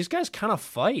 these guys kind of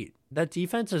fight. That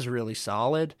defense is really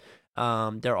solid.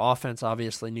 Their offense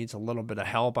obviously needs a little bit of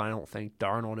help. I don't think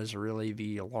Darnold is really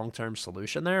the long-term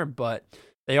solution there, but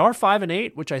they are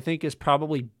 5-8, which I think is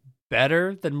probably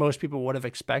better than most people would have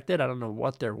expected. I don't know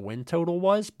what their win total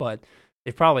was, but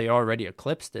they've probably already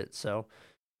eclipsed it. So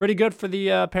pretty good for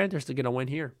the Panthers to get a win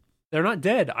here. They're not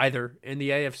dead either in the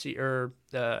AFC or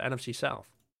the NFC South.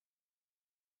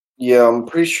 Yeah, I'm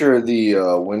pretty sure the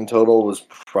win total was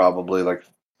probably like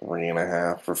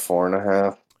 3.5 or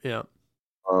 4.5. Yeah.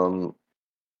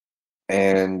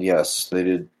 And yes, they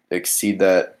did exceed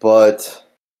that, but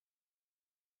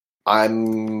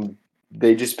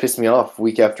they just piss me off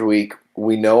week after week.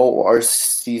 We know our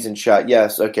season shot.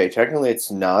 Yes, okay, technically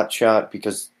it's not shot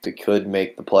because they could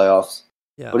make the playoffs.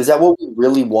 Yeah. But is that what we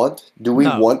really want? Do we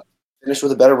want to finish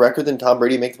with a better record than Tom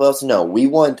Brady make the playoffs? No, we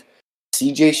want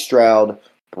CJ Stroud,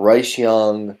 Bryce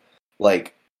Young,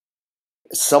 like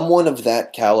someone of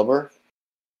that caliber.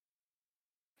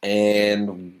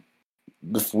 And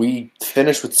if we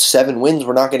finish with 7 wins,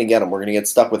 we're not going to get them. We're going to get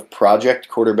stuck with project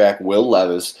quarterback Will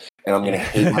Levis, and I'm going to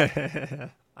hate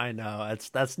I know.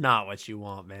 That's not what you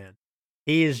want, man.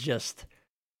 He is just...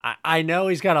 I know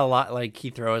he's got a lot, like,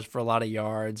 he throws for a lot of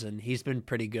yards, and he's been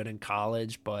pretty good in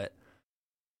college, but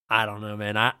I don't know,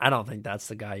 man. I don't think that's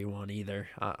the guy you want either.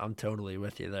 I'm totally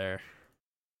with you there.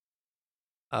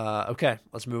 Okay,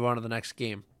 let's move on to the next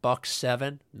game. Bucs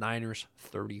 7, Niners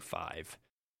 35.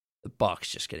 The Bucs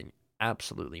just getting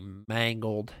absolutely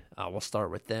mangled. We'll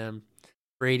start with them.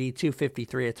 Brady,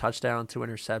 253, a touchdown, 2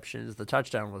 interceptions. The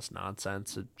touchdown was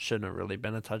nonsense. It shouldn't have really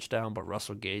been a touchdown, but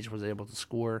Russell Gage was able to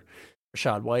score.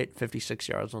 Rashad White, 56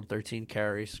 yards on 13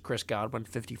 carries. Chris Godwin,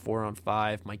 54 on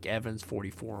 5. Mike Evans,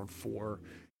 44 on 4.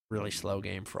 Really slow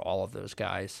game for all of those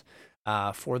guys.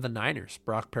 For the Niners,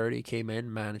 Brock Purdy came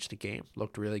in, managed the game,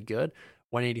 looked really good.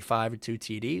 185 and 2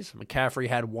 TDs. McCaffrey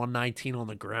had 119 on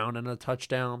the ground and a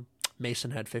touchdown.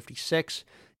 Mason had 56.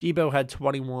 Debo had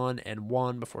 21 and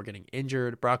 1 before getting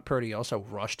injured. Brock Purdy also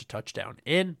rushed a touchdown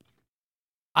in.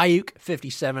 Ayuk,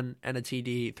 57 and a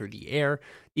TD through the air.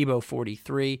 Debo,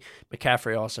 43.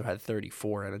 McCaffrey also had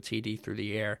 34 and a TD through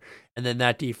the air. And then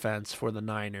that defense for the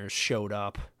Niners showed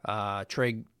up.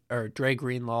 Dre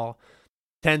Greenlaw,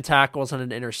 10 tackles and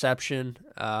an interception.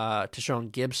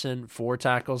 Tashawn Gibson, 4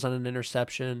 tackles and an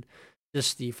interception.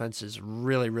 This defense is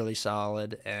really, really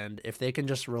solid. And if they can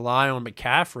just rely on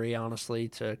McCaffrey, honestly,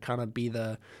 to kind of be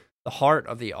the heart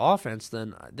of the offense,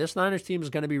 then this Niners team is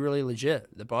going to be really legit.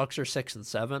 The Bucs are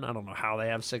 6-7. I don't know how they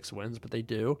have 6 wins, but they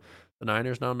do. The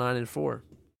Niners now 9-4.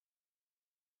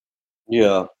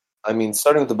 Yeah, I mean,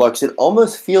 starting with the Bucs, it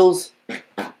almost feels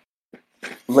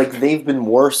like they've been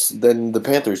worse than the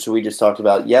Panthers, who we just talked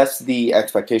about. Yes, the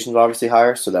expectations are obviously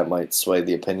higher, so that might sway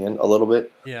the opinion a little bit.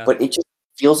 Yeah. But it just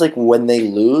feels like when they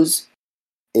lose,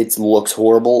 it looks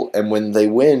horrible, and when they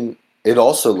win, it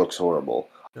also looks horrible.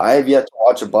 Yeah. I have yet to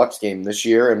watch a Bucs game this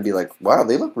year and be like, wow,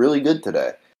 they look really good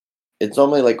today. It's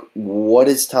normally like, what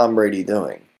is Tom Brady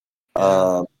doing?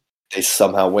 Yeah. They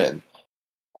somehow win.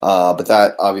 But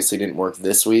that obviously didn't work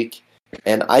this week.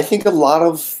 And I think a lot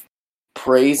of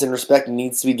praise and respect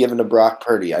needs to be given to Brock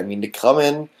Purdy. I mean, to come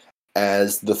in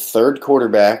as the third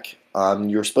quarterback,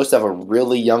 you're supposed to have a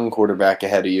really young quarterback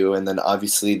ahead of you, and then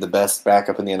obviously the best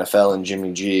backup in the NFL in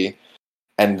Jimmy G,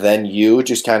 and then you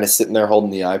just kind of sitting there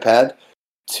holding the iPad.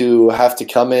 to have to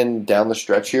come in down the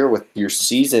stretch here with your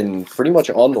season pretty much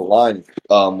on the line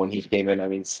when he came in. I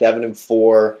mean,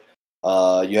 7-4.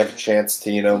 You have a chance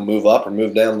to, move up or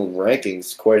move down the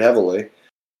rankings quite heavily.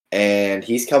 And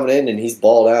he's coming in and he's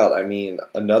balled out. I mean,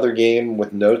 another game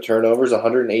with no turnovers,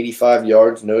 185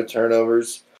 yards, no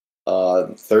turnovers,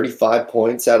 35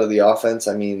 points out of the offense.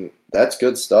 I mean, that's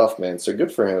good stuff, man. So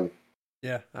good for him.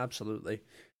 Yeah, absolutely.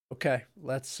 Okay,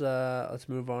 let's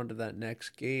move on to that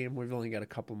next game. We've only got a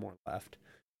couple more left.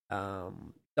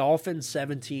 Dolphins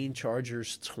 17,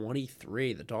 Chargers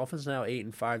 23. The Dolphins now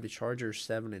 8-5. The Chargers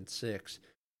 7-6.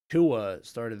 Tua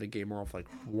started the game off like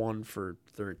 1 for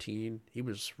 13. He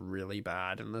was really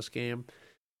bad in this game.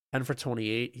 10 for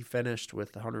 28. He finished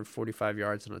with 145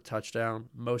 yards and a touchdown.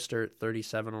 Mostert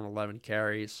 37 on 11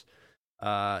 carries.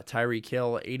 Tyreek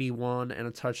Hill 81 and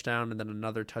a touchdown, and then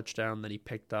another touchdown that he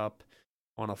picked up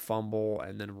on a fumble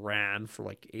and then ran for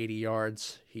like 80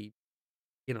 yards. He,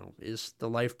 is the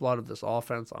lifeblood of this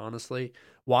offense, honestly.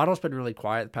 Waddle's been really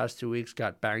quiet the past 2 weeks,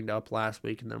 got banged up last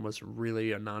week, and then was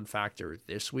really a non-factor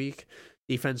this week.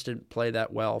 Defense didn't play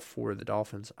that well for the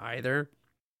Dolphins either.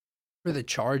 For the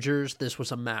Chargers, this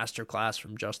was a masterclass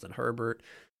from Justin Herbert,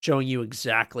 showing you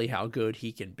exactly how good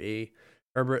he can be.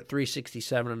 Herbert,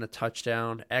 367 and a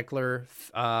touchdown. Eckler,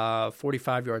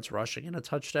 45 yards rushing and a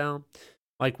touchdown.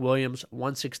 Mike Williams,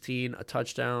 116, a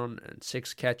touchdown and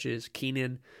 6 catches.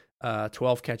 Keenan,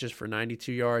 12 catches for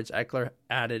 92 yards. Eckler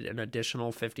added an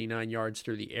additional 59 yards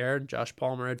through the air. Josh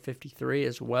Palmer had 53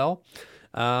 as well.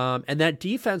 And that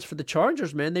defense for the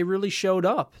Chargers, man, they really showed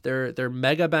up. They're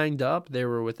mega banged up. They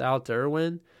were without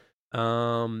Derwin,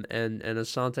 and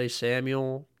Asante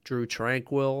Samuel, Drew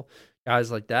Tranquill,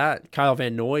 guys like that. Kyle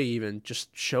Van Noy even just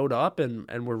showed up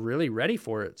and were really ready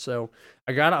for it. So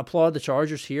I got to applaud the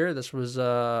Chargers here. This was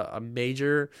a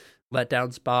major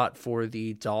letdown spot for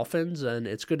the Dolphins, and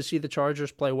it's good to see the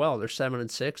Chargers play well. They're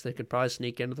 7-6. They could probably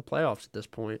sneak into the playoffs at this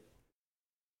point.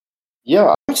 Yeah,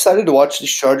 I'm excited to watch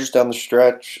these Chargers down the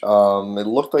stretch. It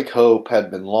looked like hope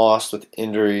had been lost with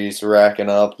injuries racking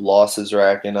up, losses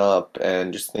racking up,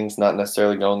 and just things not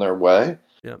necessarily going their way.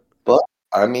 Yep. But,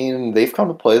 I mean, they've come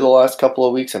to play the last couple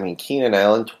of weeks. I mean, Keenan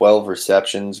Allen, 12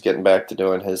 receptions, getting back to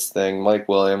doing his thing. Mike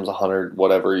Williams, 100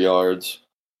 whatever yards.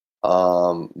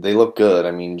 They look good.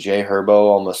 I mean, Jay Herbo,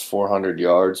 almost 400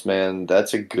 yards, man.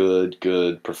 That's a good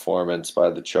performance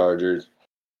by the Chargers.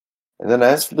 And then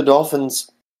as for the Dolphins,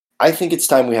 I think it's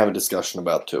time we have a discussion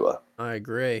about Tua. I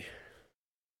agree.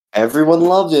 Everyone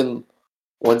loved him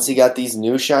once he got these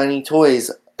new shiny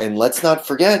toys. And let's not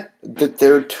forget that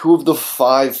they're 2 of the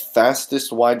 5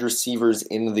 fastest wide receivers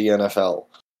in the NFL.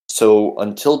 So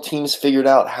until teams figured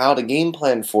out how to game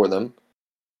plan for them,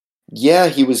 yeah,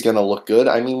 he was going to look good.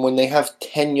 I mean, when they have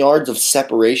 10 yards of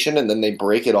separation and then they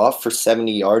break it off for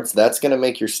 70 yards, that's going to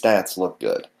make your stats look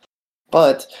good.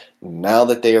 But now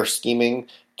that they are scheming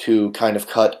to kind of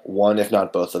cut one, if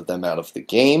not both of them out of the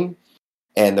game,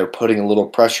 and they're putting a little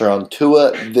pressure on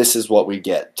Tua, this is what we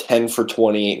get. 10 for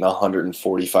 28 and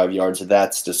 145 yards.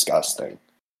 That's disgusting.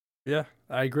 Yeah,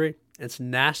 I agree. It's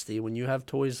nasty when you have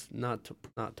toys, not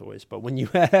toys, but when you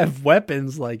have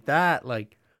weapons like that,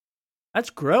 like, that's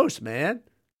gross, man.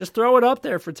 Just throw it up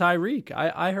there for Tyreek.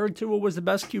 I heard Tua was the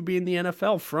best QB in the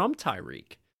NFL from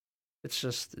Tyreek.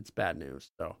 It's bad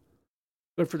news. So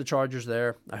good for the Chargers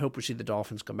there. I hope we see the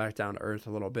Dolphins come back down to earth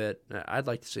a little bit. I'd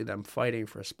like to see them fighting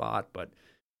for a spot, but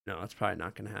no, it's probably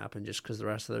not going to happen just because the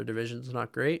rest of their division is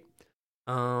not great.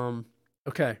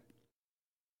 Okay.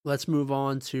 Let's move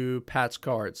on to Pat's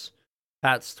Cards.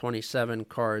 Pat's 27,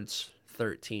 Cards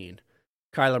 13.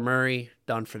 Kyler Murray,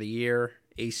 done for the year.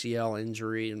 ACL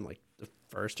injury in like the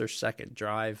first or second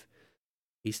drive.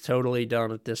 He's totally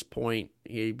done at this point.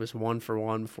 He was 1 for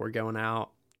 1 before going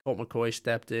out. Colt McCoy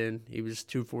stepped in. He was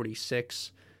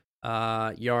 246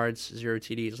 yards, 0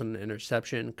 TDs and an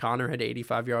interception. Connor had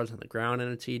 85 yards on the ground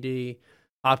and a TD.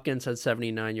 Hopkins had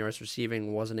 79 yards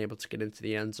receiving, wasn't able to get into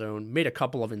the end zone. Made a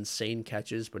couple of insane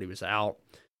catches, but he was out.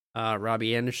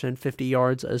 Robbie Anderson, 50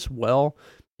 yards as well.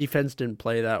 Defense didn't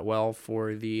play that well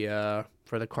for the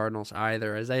Cardinals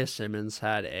either. Isaiah Simmons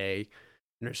had a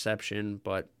interception,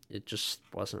 but it just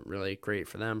wasn't really great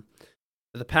for them.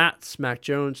 For the Pats, Mac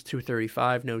Jones,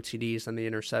 235, no TDs on the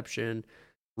interception.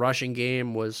 Rushing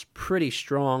game was pretty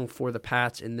strong for the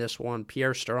Pats in this one.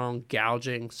 Pierre Strong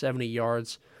gouging 70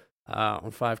 yards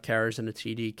on 5 carries and a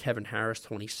TD. Kevin Harris,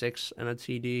 26 and a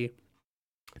TD.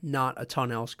 Not a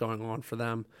ton else going on for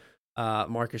them.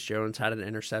 Marcus Jones had an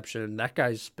interception. That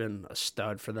guy's been a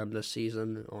stud for them this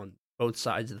season on both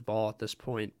sides of the ball at this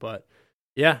point. But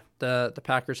yeah, the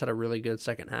Packers had a really good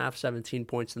second half, 17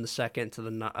 points in the second to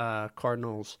the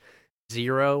Cardinals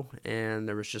 0, and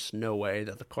there was just no way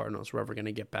that the Cardinals were ever going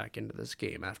to get back into this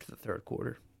game after the third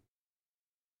quarter.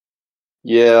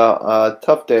 Yeah,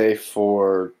 tough day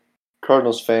for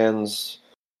Cardinals fans,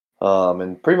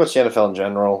 and pretty much the NFL in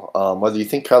general. Whether you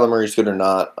think Kyler Murray's good or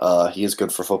not, he is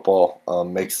good for football.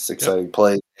 Makes exciting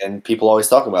plays, and people always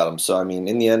talk about him. So I mean,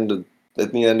 in the end,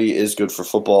 he is good for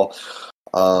football.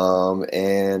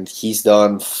 And he's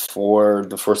done for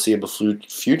the foreseeable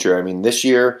future. I mean, this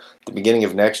year, the beginning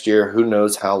of next year, who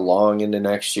knows how long into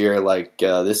next year? Like,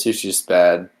 this is just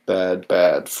bad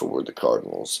for the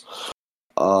Cardinals.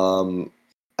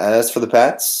 As for the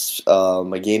Pats,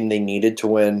 a game they needed to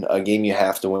win, a game you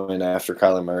have to win after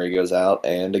Kyler Murray goes out,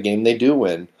 and a game they do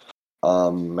win.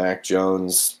 Mac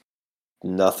Jones,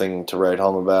 nothing to write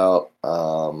home about.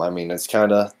 I mean, it's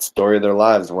kind of story of their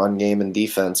lives. Run game and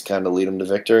defense kind of lead them to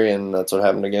victory, and that's what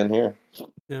happened again here.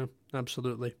 Yeah,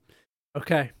 absolutely.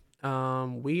 Okay,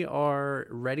 we are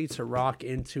ready to rock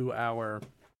into our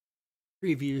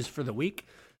previews for the week.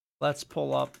 Let's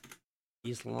pull up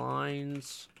these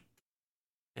lines,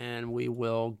 and we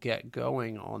will get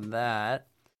going on that.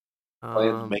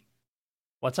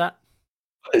 What's that?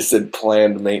 I said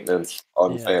planned maintenance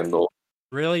on FanDuel.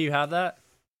 Really? You have that?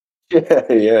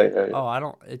 Yeah. Oh, I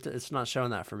don't. It's not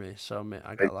showing that for me, so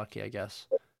I got lucky, I guess.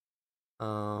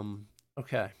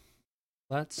 Okay,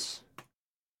 let's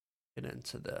get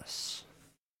into this.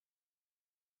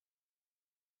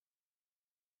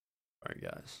 All right,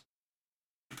 guys.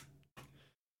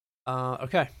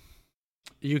 Okay,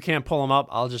 you can't pull them up.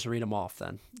 I'll just read them off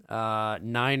then.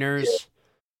 Niners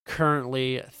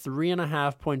currently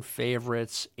 3.5-point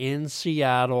favorites in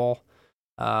Seattle.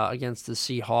 Against the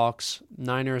Seahawks.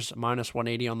 Niners minus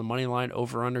 180 on the money line.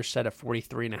 Over under set at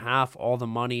 43.5. All the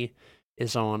money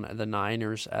is on the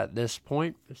Niners at this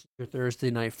point. This is your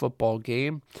Thursday night football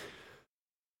game.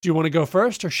 Do you want to go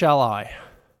first or shall I?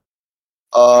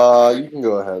 You can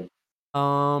go ahead.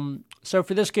 So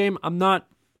for this game, I'm not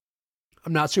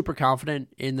super confident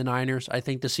in the Niners. I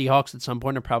think the Seahawks at some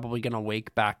point are probably going to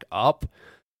wake back up.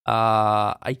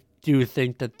 I do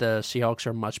think that the Seahawks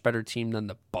are a much better team than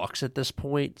the Bucs at this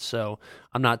point, so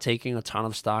I'm not taking a ton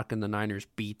of stock in the Niners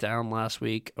beatdown last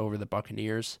week over the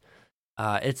Buccaneers.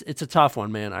 It's a tough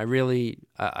one, man.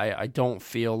 I don't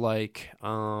feel like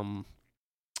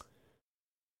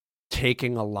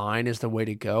taking a line is the way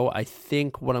to go. I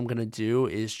think what I'm gonna do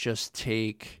is just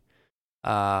take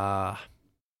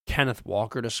Kenneth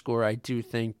Walker to score. I do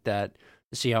think that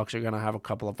the Seahawks are going to have a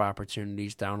couple of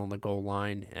opportunities down on the goal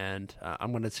line, and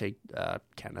I'm going to take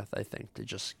Kenneth, I think, to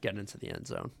just get into the end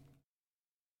zone.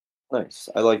 Nice.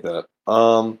 I like that.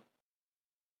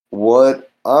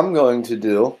 What I'm going to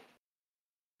do,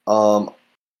 I'm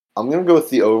going to go with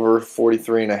the over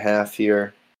 43.5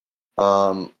 here.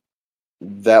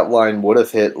 That line would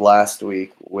have hit last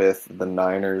week with the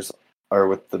Niners, or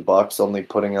with the Bucs only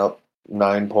putting up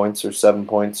 9 points or 7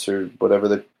 points or whatever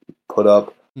they put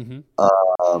up. Mm-hmm.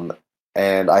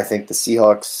 And I think the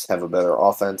Seahawks have a better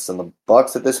offense than the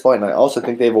Bucs at this point, and I also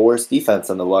think they have a worse defense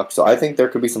than the Bucs. So I think there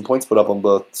could be some points put up on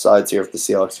both sides here if the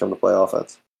Seahawks come to play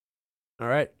offense. All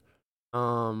right.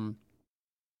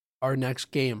 Our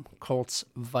next game,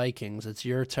 Colts-Vikings. It's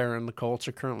your turn. The Colts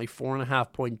are currently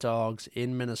 4.5-point dogs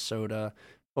in Minnesota.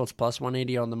 Colts plus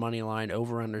 180 on the money line.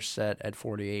 Over under set at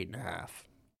 48.5.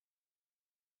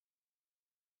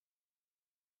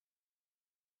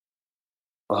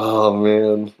 Oh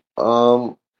man,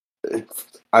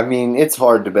 it's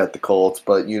hard to bet the Colts,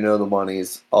 but you know the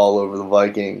money's all over the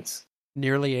Vikings.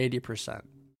 Nearly 80%.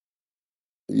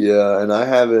 Yeah, and I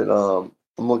have it. I'm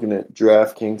looking at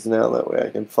DraftKings now. That way I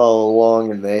can follow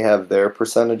along, and they have their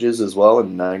percentages as well,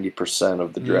 and 90%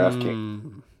 of the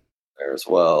DraftKings there as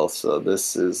well. So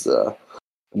this is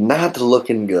not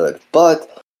looking good,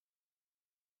 but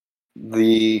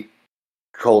the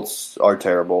Colts are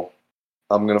terrible.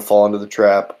 I'm going to fall into the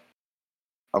trap.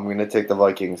 I'm going to take the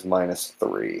Vikings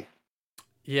 -3.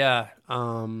 Yeah.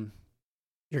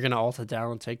 You're going to alt it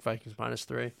down and take Vikings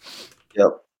 -3.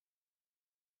 Yep.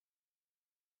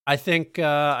 I think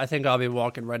I'll be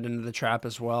walking right into the trap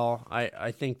as well.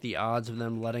 I think the odds of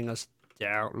them letting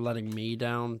me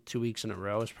down 2 weeks in a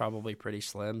row is probably pretty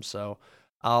slim. So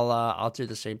I'll do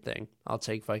the same thing. I'll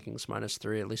take Vikings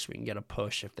 -3. At least we can get a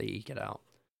push if they eke it out.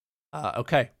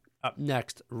 Okay. Up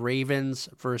next, Ravens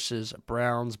versus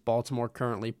Browns. Baltimore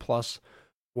currently plus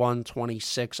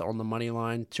 126 on the money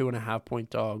line.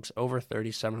 2.5-point dogs. Over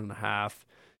 37.5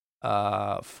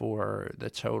 for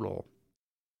the total.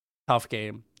 Tough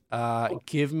game.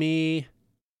 Give me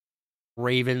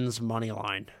Ravens money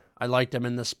line. I like them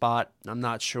in this spot. I'm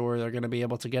not sure they're going to be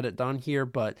able to get it done here,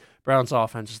 but Browns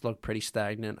offenses look pretty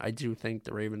stagnant. I do think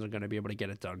the Ravens are going to be able to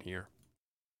get it done here.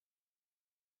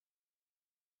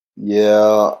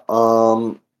 Yeah,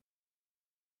 I'm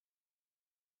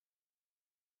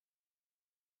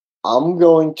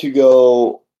going to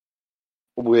go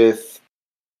with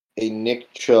a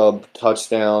Nick Chubb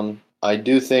touchdown. I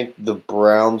do think the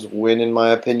Browns win, in my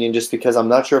opinion, just because I'm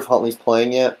not sure if Huntley's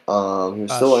playing yet. He was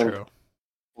That's still in true.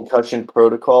 concussion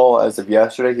protocol as of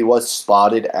yesterday. He was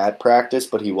spotted at practice,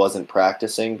 but he wasn't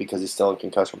practicing because he's still in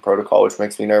concussion protocol, which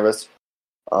makes me nervous.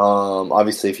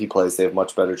 Obviously, if he plays, they have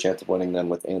much better chance of winning than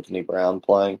with Anthony Brown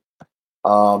playing.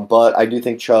 But I do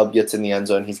think Chubb gets in the end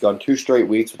zone. He's gone 2 straight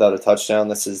weeks without a touchdown.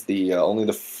 This is the only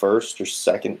the first or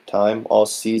second time all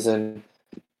season,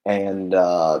 and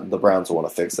the Browns will want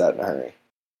to fix that in a hurry.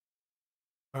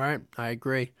 All right, I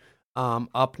agree.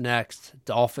 Up next,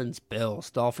 Dolphins Bills.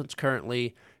 Dolphins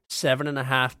currently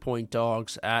 7.5 point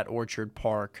dogs at Orchard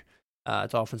Park.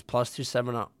 Dolphins plus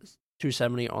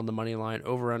 270 on the money line.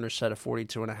 Over under set at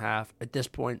 42.5. At this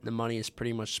point, the money is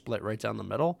pretty much split right down the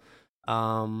middle.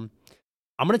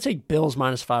 I'm gonna take Bills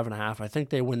minus 5.5. I think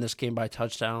they win this game by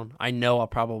touchdown. I know I'll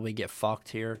probably get fucked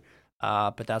here,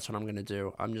 but that's what I'm gonna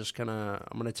do. I'm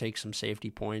gonna take some safety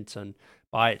points and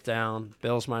buy it down.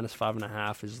 Bills minus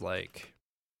 5.5 is like,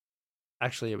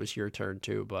 actually it was your turn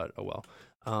too, but oh well.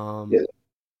 Yeah.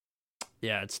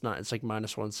 Yeah, it's not. It's like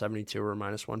minus 172 or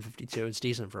minus 152. It's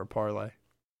decent for a parlay.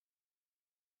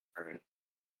 All right.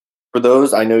 For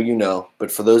those, I know you know,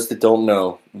 but for those that don't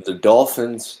know, the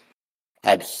Dolphins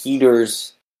had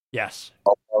heaters Yes.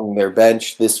 along their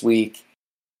bench this week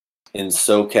in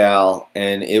SoCal,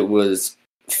 and it was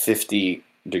 50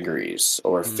 degrees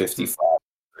or Mm-hmm. 55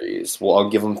 degrees. Well, I'll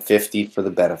give them 50 for the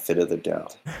benefit of the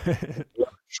doubt.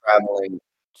 Traveling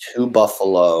to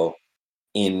Buffalo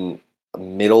in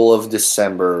middle of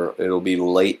December. It'll be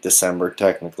late December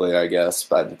technically, I guess,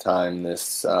 by the time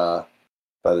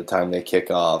they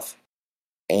kick off.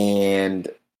 And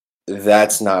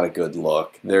that's not a good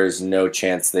look. There's no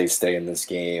chance they stay in this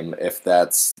game if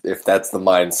that's the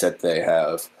mindset they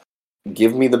have.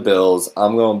 Give me the Bills.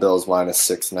 I'm going Bills minus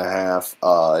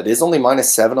 6.5. It is only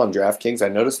 -7 on DraftKings. I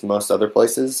noticed most other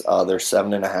places they're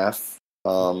 7.5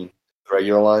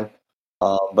 regular line.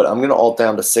 But I'm going to alt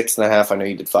down to 6.5. I know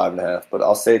you did 5.5, but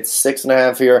I'll say it's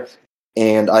 6.5 here.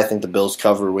 And I think the Bills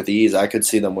cover with ease. I could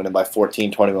see them winning by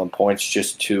 14, 21 points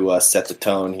just to set the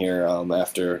tone here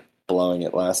after blowing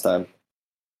it last time.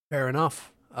 Fair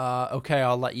enough. Okay,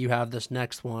 I'll let you have this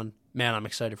next one. Man, I'm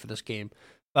excited for this game.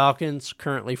 Falcons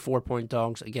currently 4 point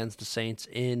dogs against the Saints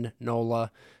in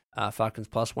NOLA. Falcons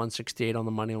plus 168 on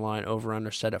the money line. Over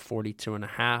under set at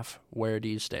 42.5. Where do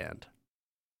you stand?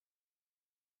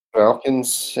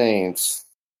 Falcons, Saints.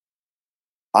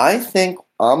 I think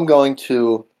I'm going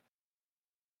to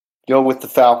go with the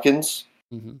Falcons.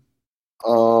 Mm-hmm.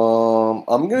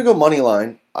 I'm gonna go money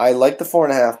line. I like the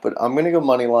 4.5, but I'm gonna go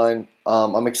money line.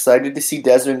 I'm excited to see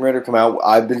Desmond Ritter come out.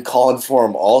 I've been calling for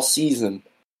him all season.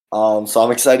 So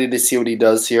I'm excited to see what he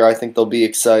does here. I think they'll be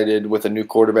excited with a new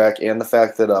quarterback and the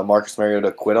fact that Marcus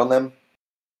Mariota quit on them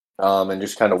and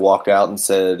just kind of walked out and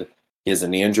said he has a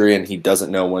knee injury and he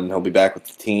doesn't know when he'll be back with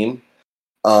the team.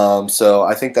 So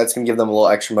I think that's gonna give them a little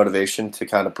extra motivation to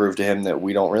kind of prove to him that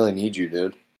we don't really need you,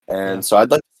 dude. Yeah. And so I'd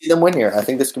like to see them win here. I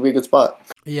think this could be a good spot.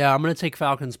 Yeah, I'm going to take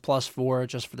Falcons +4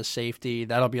 just for the safety.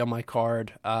 That'll be on my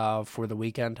card for the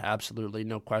weekend. Absolutely,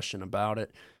 no question about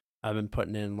it. I've been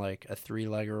putting in like a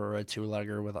 3-legger or a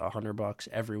 2-legger with $100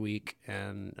 every week,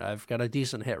 and I've got a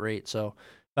decent hit rate. So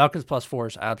Falcons +4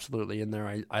 is absolutely in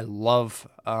there. I love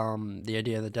the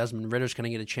idea that Desmond Ritter's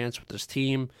going to get a chance with this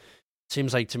team.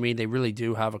 Seems like to me they really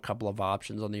do have a couple of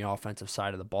options on the offensive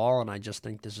side of the ball, and I just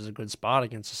think this is a good spot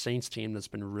against a Saints team that's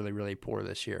been really, really poor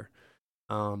this year.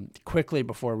 Quickly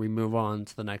before we move on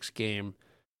to the next game,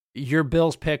 your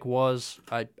Bills pick was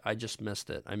I just missed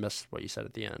it. I missed what you said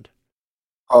at the end.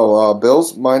 Oh,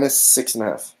 Bills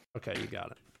 -6.5. Okay, you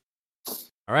got it.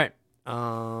 All right.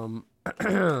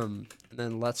 And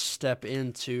then let's step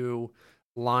into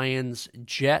Lions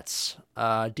Jets.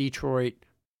 Detroit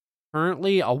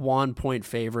currently a 1 point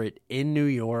favorite in New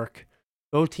York.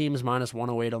 Both teams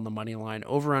 -108 on the money line.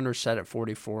 Over under set at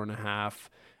 44.5.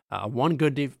 One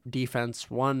good defense,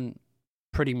 one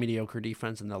pretty mediocre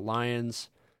defense in the Lions.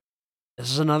 This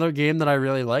is another game that I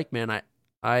really like, man.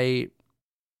 I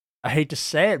I hate to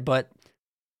say it, but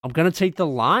I'm gonna take the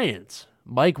Lions.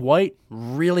 Mike White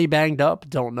really banged up.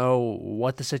 Don't know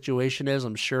what the situation is.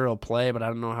 I'm sure he'll play, but I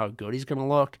don't know how good he's gonna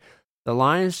look. The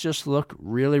Lions just look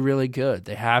really, really good.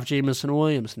 They have Jameson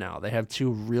Williams now. They have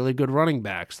two really good running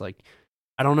backs. Like,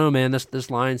 I don't know, man. This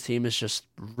Lions team is just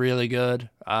really good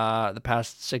the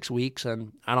past 6 weeks,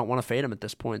 and I don't want to fade them at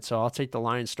this point. So I'll take the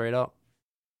Lions straight up.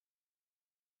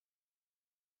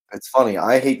 It's funny.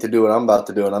 I hate to do what I'm about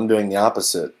to do, and I'm doing the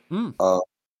opposite. Mm. Uh,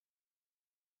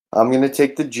 I'm going to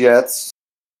take the Jets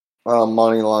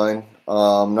money line.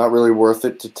 Not really worth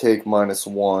it to take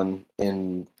 -1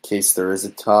 in case there is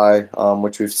a tie,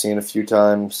 which we've seen a few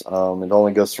times. It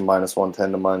only goes from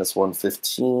 -110 to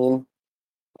 -115.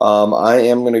 I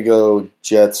am going to go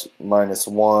Jets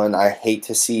 -1. I hate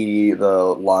to see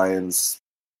the Lions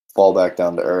fall back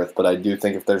down to earth, but I do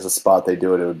think if there's a spot they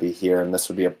do it, it would be here, and this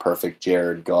would be a perfect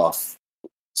Jared Goff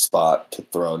spot to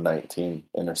throw 19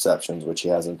 interceptions, which he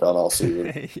hasn't done all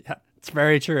season. Yeah, it's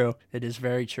very true. It is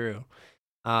very true.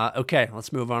 Okay,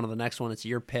 let's move on to the next one. It's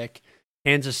your pick.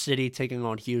 Kansas City taking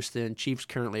on Houston. Chiefs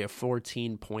currently a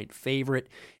 14-point favorite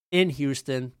in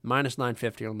Houston,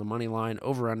 -950 on the money line.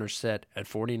 Over-under set at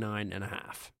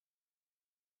 49.5.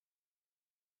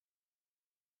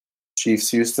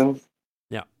 Chiefs, Houston.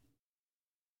 Yeah.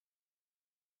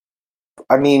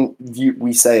 I mean,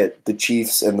 we say it, the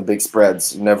Chiefs and the big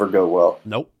spreads never go well.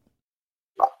 Nope.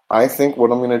 I think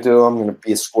what I'm going to do, I'm going to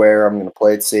be a square. I'm going to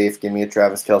play it safe. Give me a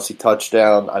Travis Kelce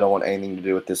touchdown. I don't want anything to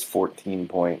do with this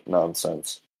 14-point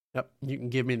nonsense. Yep, you can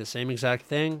give me the same exact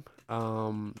thing.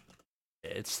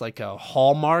 It's like a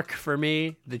hallmark for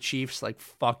me. The Chiefs like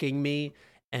fucking me,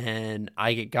 and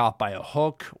I get got by a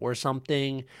hook or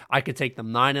something. I could take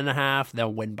them 9.5.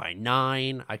 They'll win by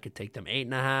 9. I could take them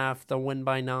 8.5. They'll win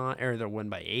by 9, or they'll win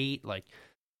by 8. Like,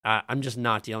 I'm just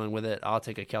not dealing with it. I'll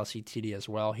take a Kelce TD as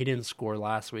well. He didn't score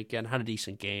last weekend. Had a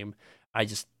decent game. I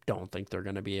just don't think they're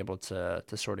going to be able to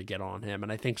sort of get on him.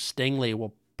 And I think Stingley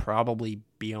will probably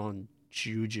be on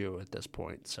Juju at this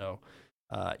point. So,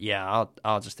 yeah,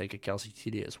 I'll just take a Kelce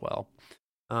TD as well.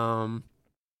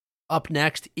 Up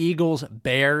next, Eagles,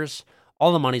 Bears.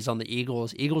 All the money's on the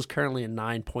Eagles. Eagles currently a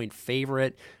 9-point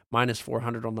favorite,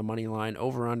 -400 on the money line.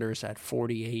 Over-unders at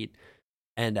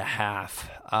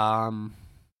 48.5.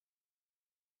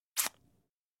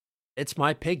 It's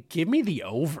my pick. Give me the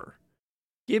over.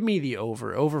 Give me the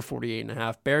over. Over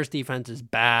 48.5. Bears defense is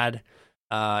bad.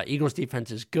 Eagles defense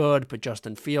is good, but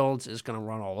Justin Fields is going to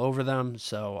run all over them.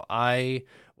 So I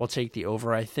will take the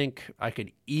over. I think I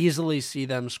could easily see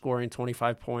them scoring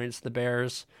 25 points, the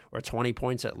Bears, or 20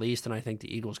 points at least. And I think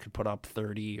the Eagles could put up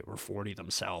 30 or 40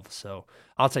 themselves. So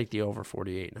I'll take the over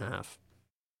 48.5.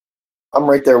 I'm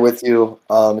right there with you.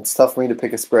 It's tough for me to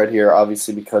pick a spread here,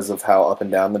 obviously, because of how up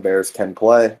and down the Bears can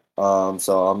play.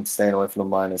 So I'm staying away from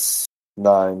the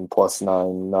 -9,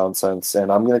 +9 nonsense,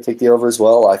 and I'm going to take the over as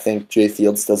well. I think Jay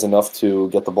Fields does enough to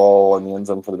get the ball in the end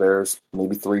zone for the Bears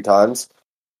maybe 3 times,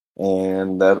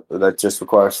 and that just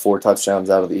requires 4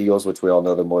 touchdowns out of the Eagles, which we all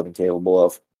know they're more than capable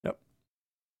of. Yep.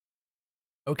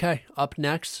 Okay, up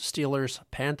next, Steelers,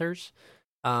 Panthers.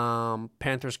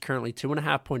 Panthers currently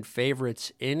 2.5-point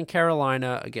favorites in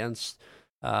Carolina against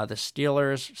the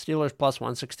Steelers. Steelers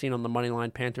 +116 on the money line.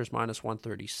 Panthers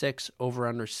 -136.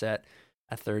 Over/under set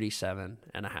at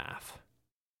 37.5.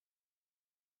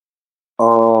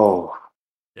 Oh,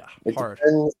 Yeah, it hard.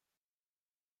 depends.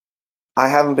 I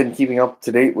haven't been keeping up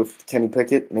to date with Kenny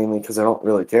Pickett, mainly because I don't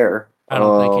really care. I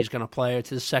don't think he's going to play. It's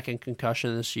his second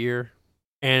concussion this year,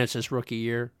 and it's his rookie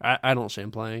year. I don't see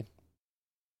him playing.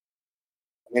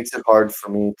 Makes it hard for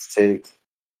me to take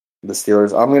the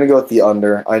Steelers. I'm going to go with the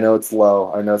under. I know it's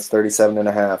low. I know it's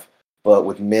 37.5. But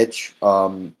with Mitch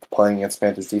playing against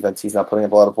Panthers defense, he's not putting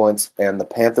up a lot of points. And the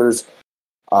Panthers'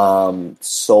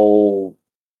 sole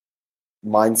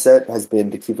mindset has been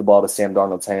to keep the ball to Sam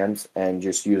Darnold's hands and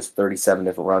just use 37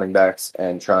 different running backs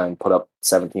and try and put up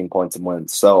 17 points and win.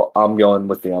 So I'm going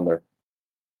with the under.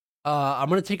 I'm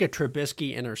going to take a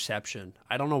Trubisky interception.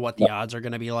 I don't know what the odds are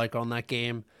going to be like on that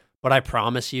game, but I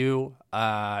promise you,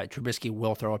 Trubisky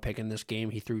will throw a pick in this game.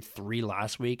 He threw 3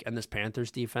 last week, and this Panthers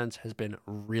defense has been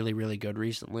really, really good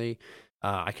recently.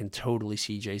 I can totally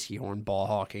see J.C. Horn ball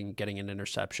hawking, getting an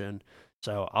interception.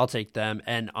 So I'll take them.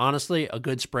 And honestly, a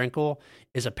good sprinkle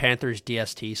is a Panthers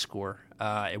DST score.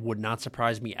 It would not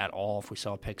surprise me at all if we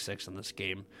saw a pick 6 in this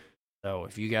game. So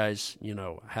if you guys,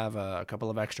 have a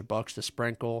couple of extra bucks to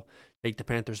sprinkle, take the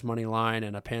Panthers money line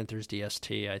and a Panthers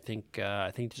DST. I think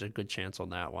there's a good chance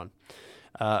on that one.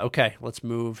 Okay, let's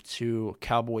move to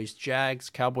Cowboys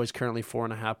Jags. Cowboys currently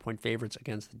 4.5-point favorites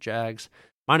against the Jags.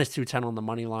 -210 on the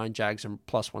money line. Jags are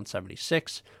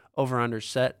 +176. Over under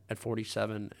set at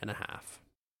 47.5.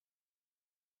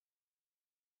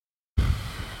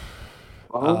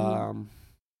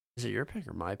 Is it your pick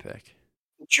or my pick?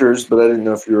 It's yours, but I didn't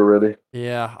know if you were ready.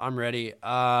 Yeah, I'm ready.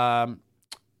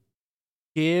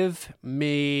 Give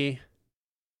me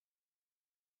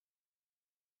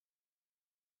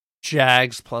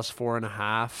Jags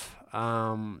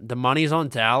 +4.5. The money's on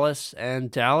Dallas, and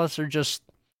Dallas are just,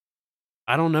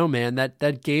 I don't know, man.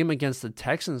 That game against the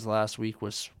Texans last week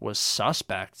was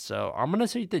suspect. So I'm gonna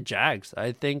take the Jags.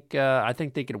 I think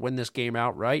they could win this game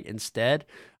outright. Instead,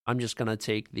 I'm just gonna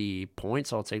take the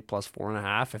points. I'll take plus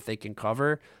 4.5. If they can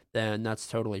cover, then that's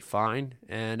totally fine.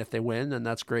 And if they win, then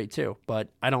that's great too. But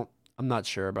I'm not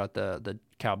sure about the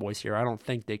Cowboys here. I don't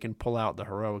think they can pull out the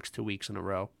heroics 2 weeks in a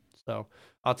row. So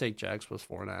I'll take Jags plus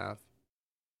 4.5.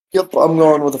 Yep, I'm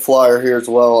going with the flyer here as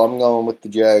well. I'm going with the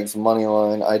Jags money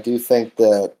line. I do think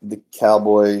that the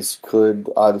Cowboys could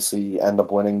obviously end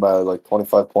up winning by like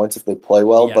 25 points if they play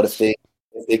well. But Yes.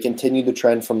 if they continue the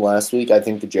trend from last week, I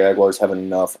think the Jaguars have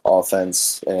enough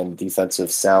offense and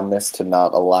defensive soundness to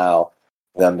not allow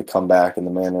them to come back in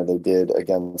the manner they did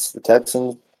against the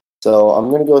Texans. So I'm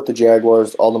going to go with the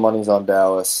Jaguars. All the money's on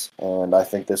Dallas, and I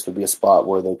think this would be a spot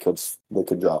where they could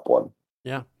drop one.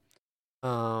 Yeah.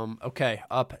 Okay,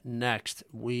 up next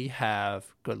we have,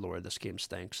 good Lord, this game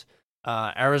stinks.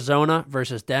 Arizona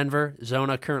versus Denver.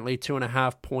 Zona currently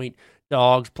 2.5-point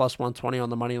dogs, plus 120 on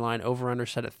the money line. Over under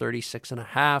set at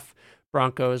 36.5.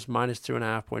 Broncos minus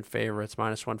 2.5-point favorites,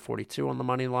 minus 142 on the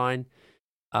money line.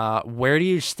 Where do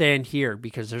you stand here?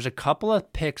 Because there's a couple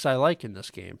of picks I like in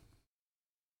this game.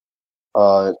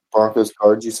 Broncos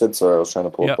cards, you said? Sorry, I was trying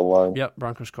to pull up the line. Yep,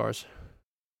 Broncos cards.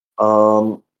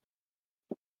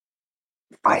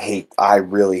 I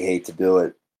really hate to do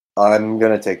it. I'm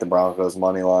going to take the Broncos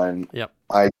money line. Yep.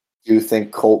 I do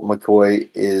think Colt McCoy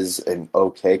is an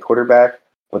okay quarterback,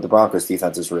 but the Broncos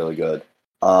defense is really good.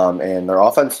 And their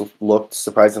offense looked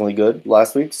surprisingly good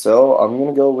last week, so I'm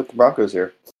going to go with the Broncos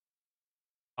here.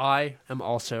 I am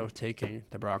also taking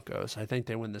the Broncos. I think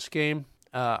they win this game.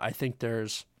 I think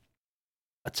there's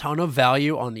a ton of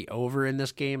value on the over in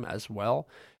this game as well.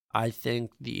 I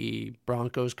think the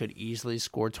Broncos could easily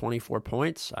score 24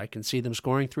 points. I can see them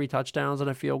scoring 3 touchdowns and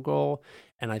a field goal.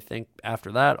 And I think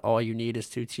after that, all you need is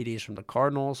 2 TDs from the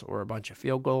Cardinals or a bunch of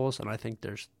field goals. And I think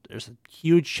there's a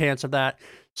huge chance of that.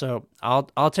 So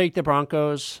I'll take the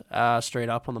Broncos straight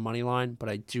up on the money line. But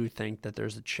I do think that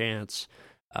there's a chance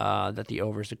that the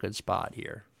over is a good spot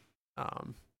here.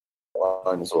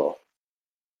 Line as well.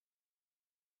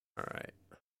 All right.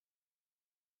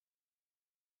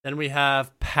 Then we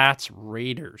have Pats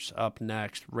Raiders up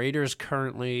next. Raiders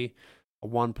currently a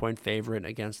 1-point favorite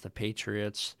against the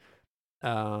Patriots.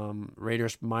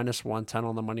 Raiders minus 110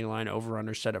 on the money line, over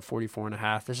under set at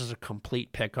 44.5. This is a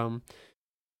complete pick 'em.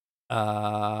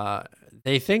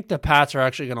 They think the Pats are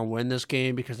actually going to win this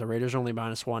game because the Raiders are only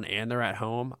 -1 and they're at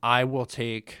home. I will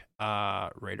take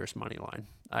Raiders money line.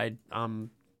 I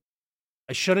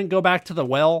shouldn't go back to the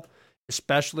well,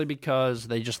 especially because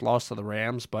they just lost to the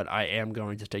Rams, but I am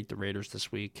going to take the Raiders this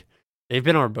week. They've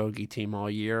been our bogey team all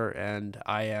year, and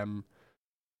I am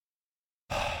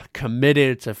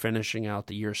committed to finishing out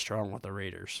the year strong with the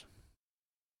Raiders.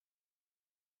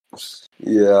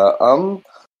 Yeah,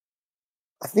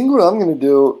 I think what I'm going to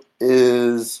do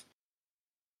is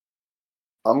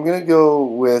I'm going to go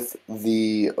with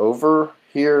the over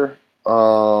here.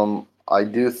 I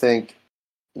do think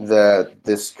that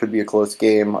this could be a close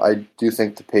game. I do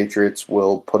think the Patriots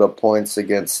will put up points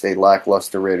against a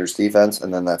lackluster Raiders defense,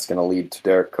 and then that's going to lead to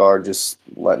Derek Carr just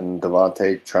letting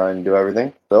Devontae try and do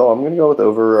everything. So I'm going to go with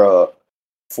over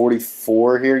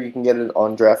 44 here. You can get it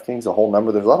on DraftKings, a whole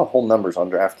number. There's a lot of whole numbers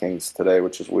on DraftKings today,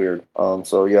 which is weird.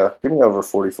 So yeah, give me over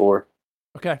 44.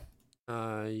 Okay,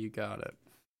 you got it.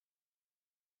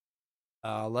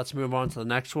 Let's move on to the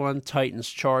next one.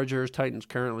 Titans-Chargers. Titans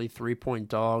currently 3-point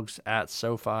dogs at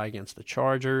SoFi against the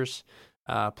Chargers.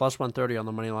 Plus 130 on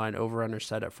the money line. Over-under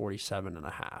set at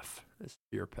 47.5. Is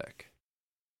your pick.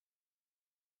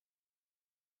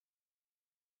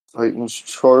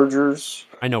 Titans-Chargers.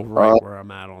 I know right where I'm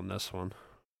at on this one.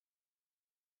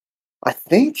 I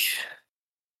think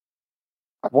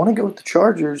I want to go with the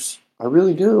Chargers. I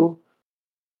really do.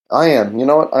 I am. You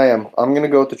know what? I am. I'm going to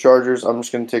go with the Chargers. I'm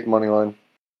just going to take money line.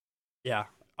 Yeah,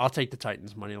 I'll take the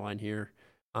Titans money line here.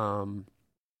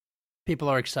 People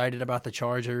are excited about the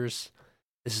Chargers.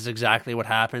 This is exactly what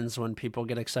happens when people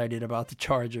get excited about the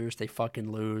Chargers. They fucking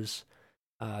lose,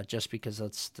 just because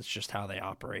that's just how they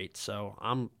operate. So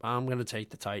I'm going to take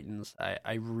the Titans.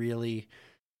 I really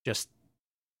just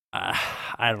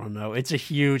I don't know. It's a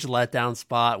huge letdown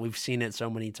spot. We've seen it so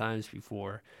many times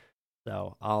before.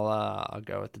 So I'll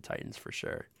go with the Titans for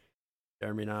sure.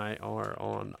 Jeremy and I are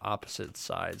on opposite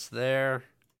sides there.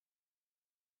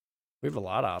 We have a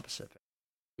lot of opposite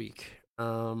week.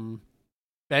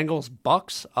 Bengals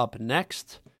Bucks up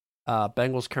next.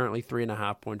 Bengals currently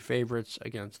 3.5-point favorites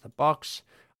against the Bucks.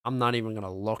 I'm not even going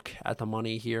to look at the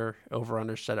money here. Over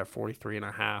under set at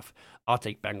 43.5. I'll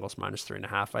take Bengals minus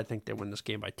 3.5. I think they win this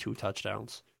game by 2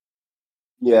 touchdowns.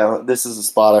 Yeah, this is a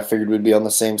spot I figured we'd be on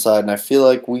the same side, and I feel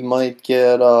like we might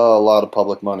get a lot of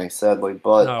public money, sadly.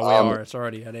 But No, we are. It's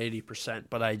already at 80%,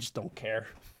 but I just don't care.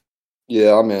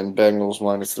 yeah, I'm in. Bengals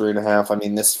 -3.5. I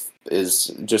mean, this is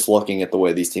just looking at the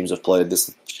way these teams have played.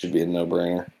 This should be a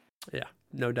no-brainer. Yeah,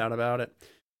 no doubt about it.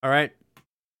 All right,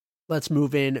 let's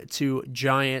move in to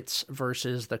Giants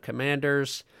versus the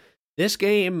Commanders. This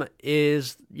game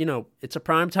is, it's a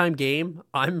primetime game.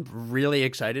 I'm really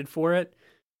excited for it.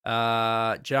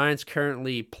 Giants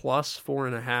currently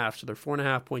 +4.5, so they're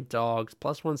 4.5-point dogs,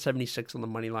 +176 on the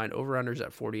money line. Over-unders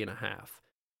at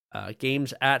 40.5.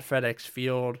 Games at FedEx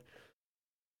Field.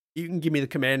 You can give me the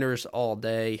Commanders all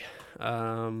day.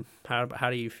 How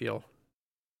do you feel?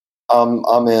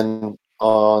 I'm in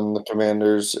on the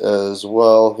Commanders as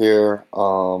well here.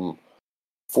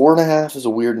 4.5 is a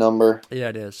weird number. Yeah,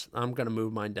 it is. I'm gonna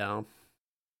move mine down.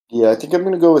 Yeah, I think I'm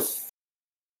gonna go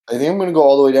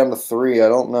all the way down to 3. I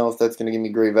don't know if that's gonna give me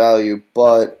great value,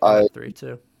 but I'm at 3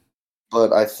 too.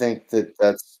 But I think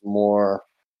that's more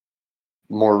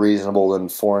reasonable than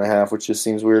 4.5, which just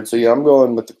seems weird. So yeah, I'm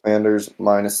going with the Commanders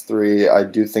 -3. I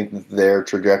do think that their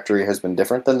trajectory has been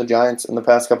different than the Giants in the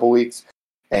past couple weeks,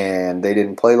 and they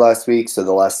didn't play last week, so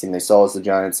the last team they saw was the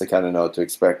Giants. They kind of know what to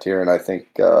expect here, and I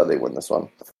think they win this one.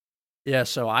 Yeah,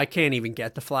 so I can't even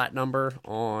get the flat number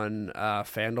on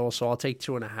FanDuel, so I'll take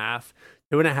 2.5.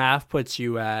 2.5 puts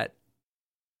you at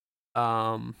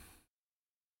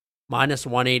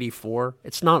 -184.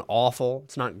 It's not awful.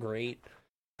 It's not great.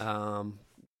 Can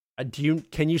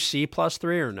you see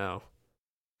 +3 or no?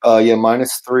 Yeah,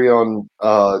 -3 on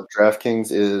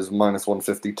DraftKings is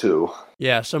 -152.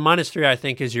 Yeah, so -3 I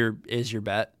think is your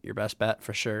bet, your best bet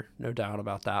for sure, no doubt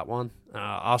about that one.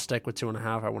 I'll stick with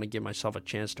 2.5. I want to give myself a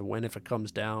chance to win if it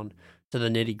comes down to the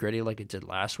nitty gritty like it did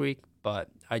last week, but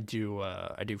I do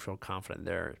feel confident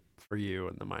there for you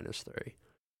in the -3.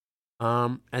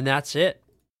 And that's it.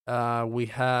 I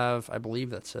believe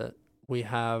that's it. We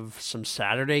have some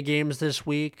Saturday games this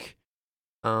week.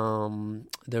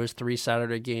 Those 3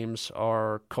 Saturday games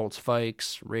are Colts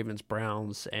Vikes, Ravens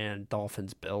Browns, and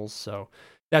Dolphins Bills. So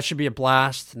that should be a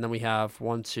blast. And then we have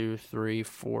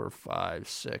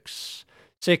 6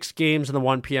 games in the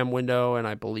 1 p.m. window, and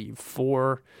I believe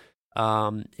 4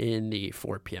 in the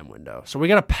 4 p.m. window. So we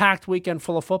got a packed weekend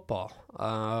full of football.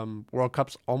 World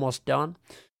Cup's almost done.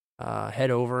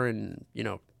 Head over and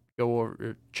go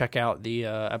over, check out the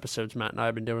episodes Matt and I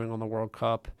have been doing on the World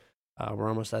Cup. We're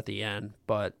almost at the end,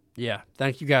 but yeah,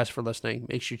 thank you guys for listening.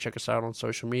 Make sure you check us out on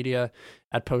social media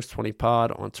at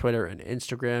Post20Pod on Twitter and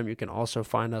Instagram. You can also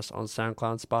find us on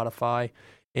SoundCloud, Spotify,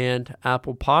 and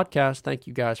Apple Podcasts. Thank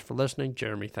you guys for listening.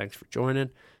 Jeremy, thanks for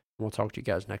joining. We'll talk to you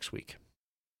guys next week.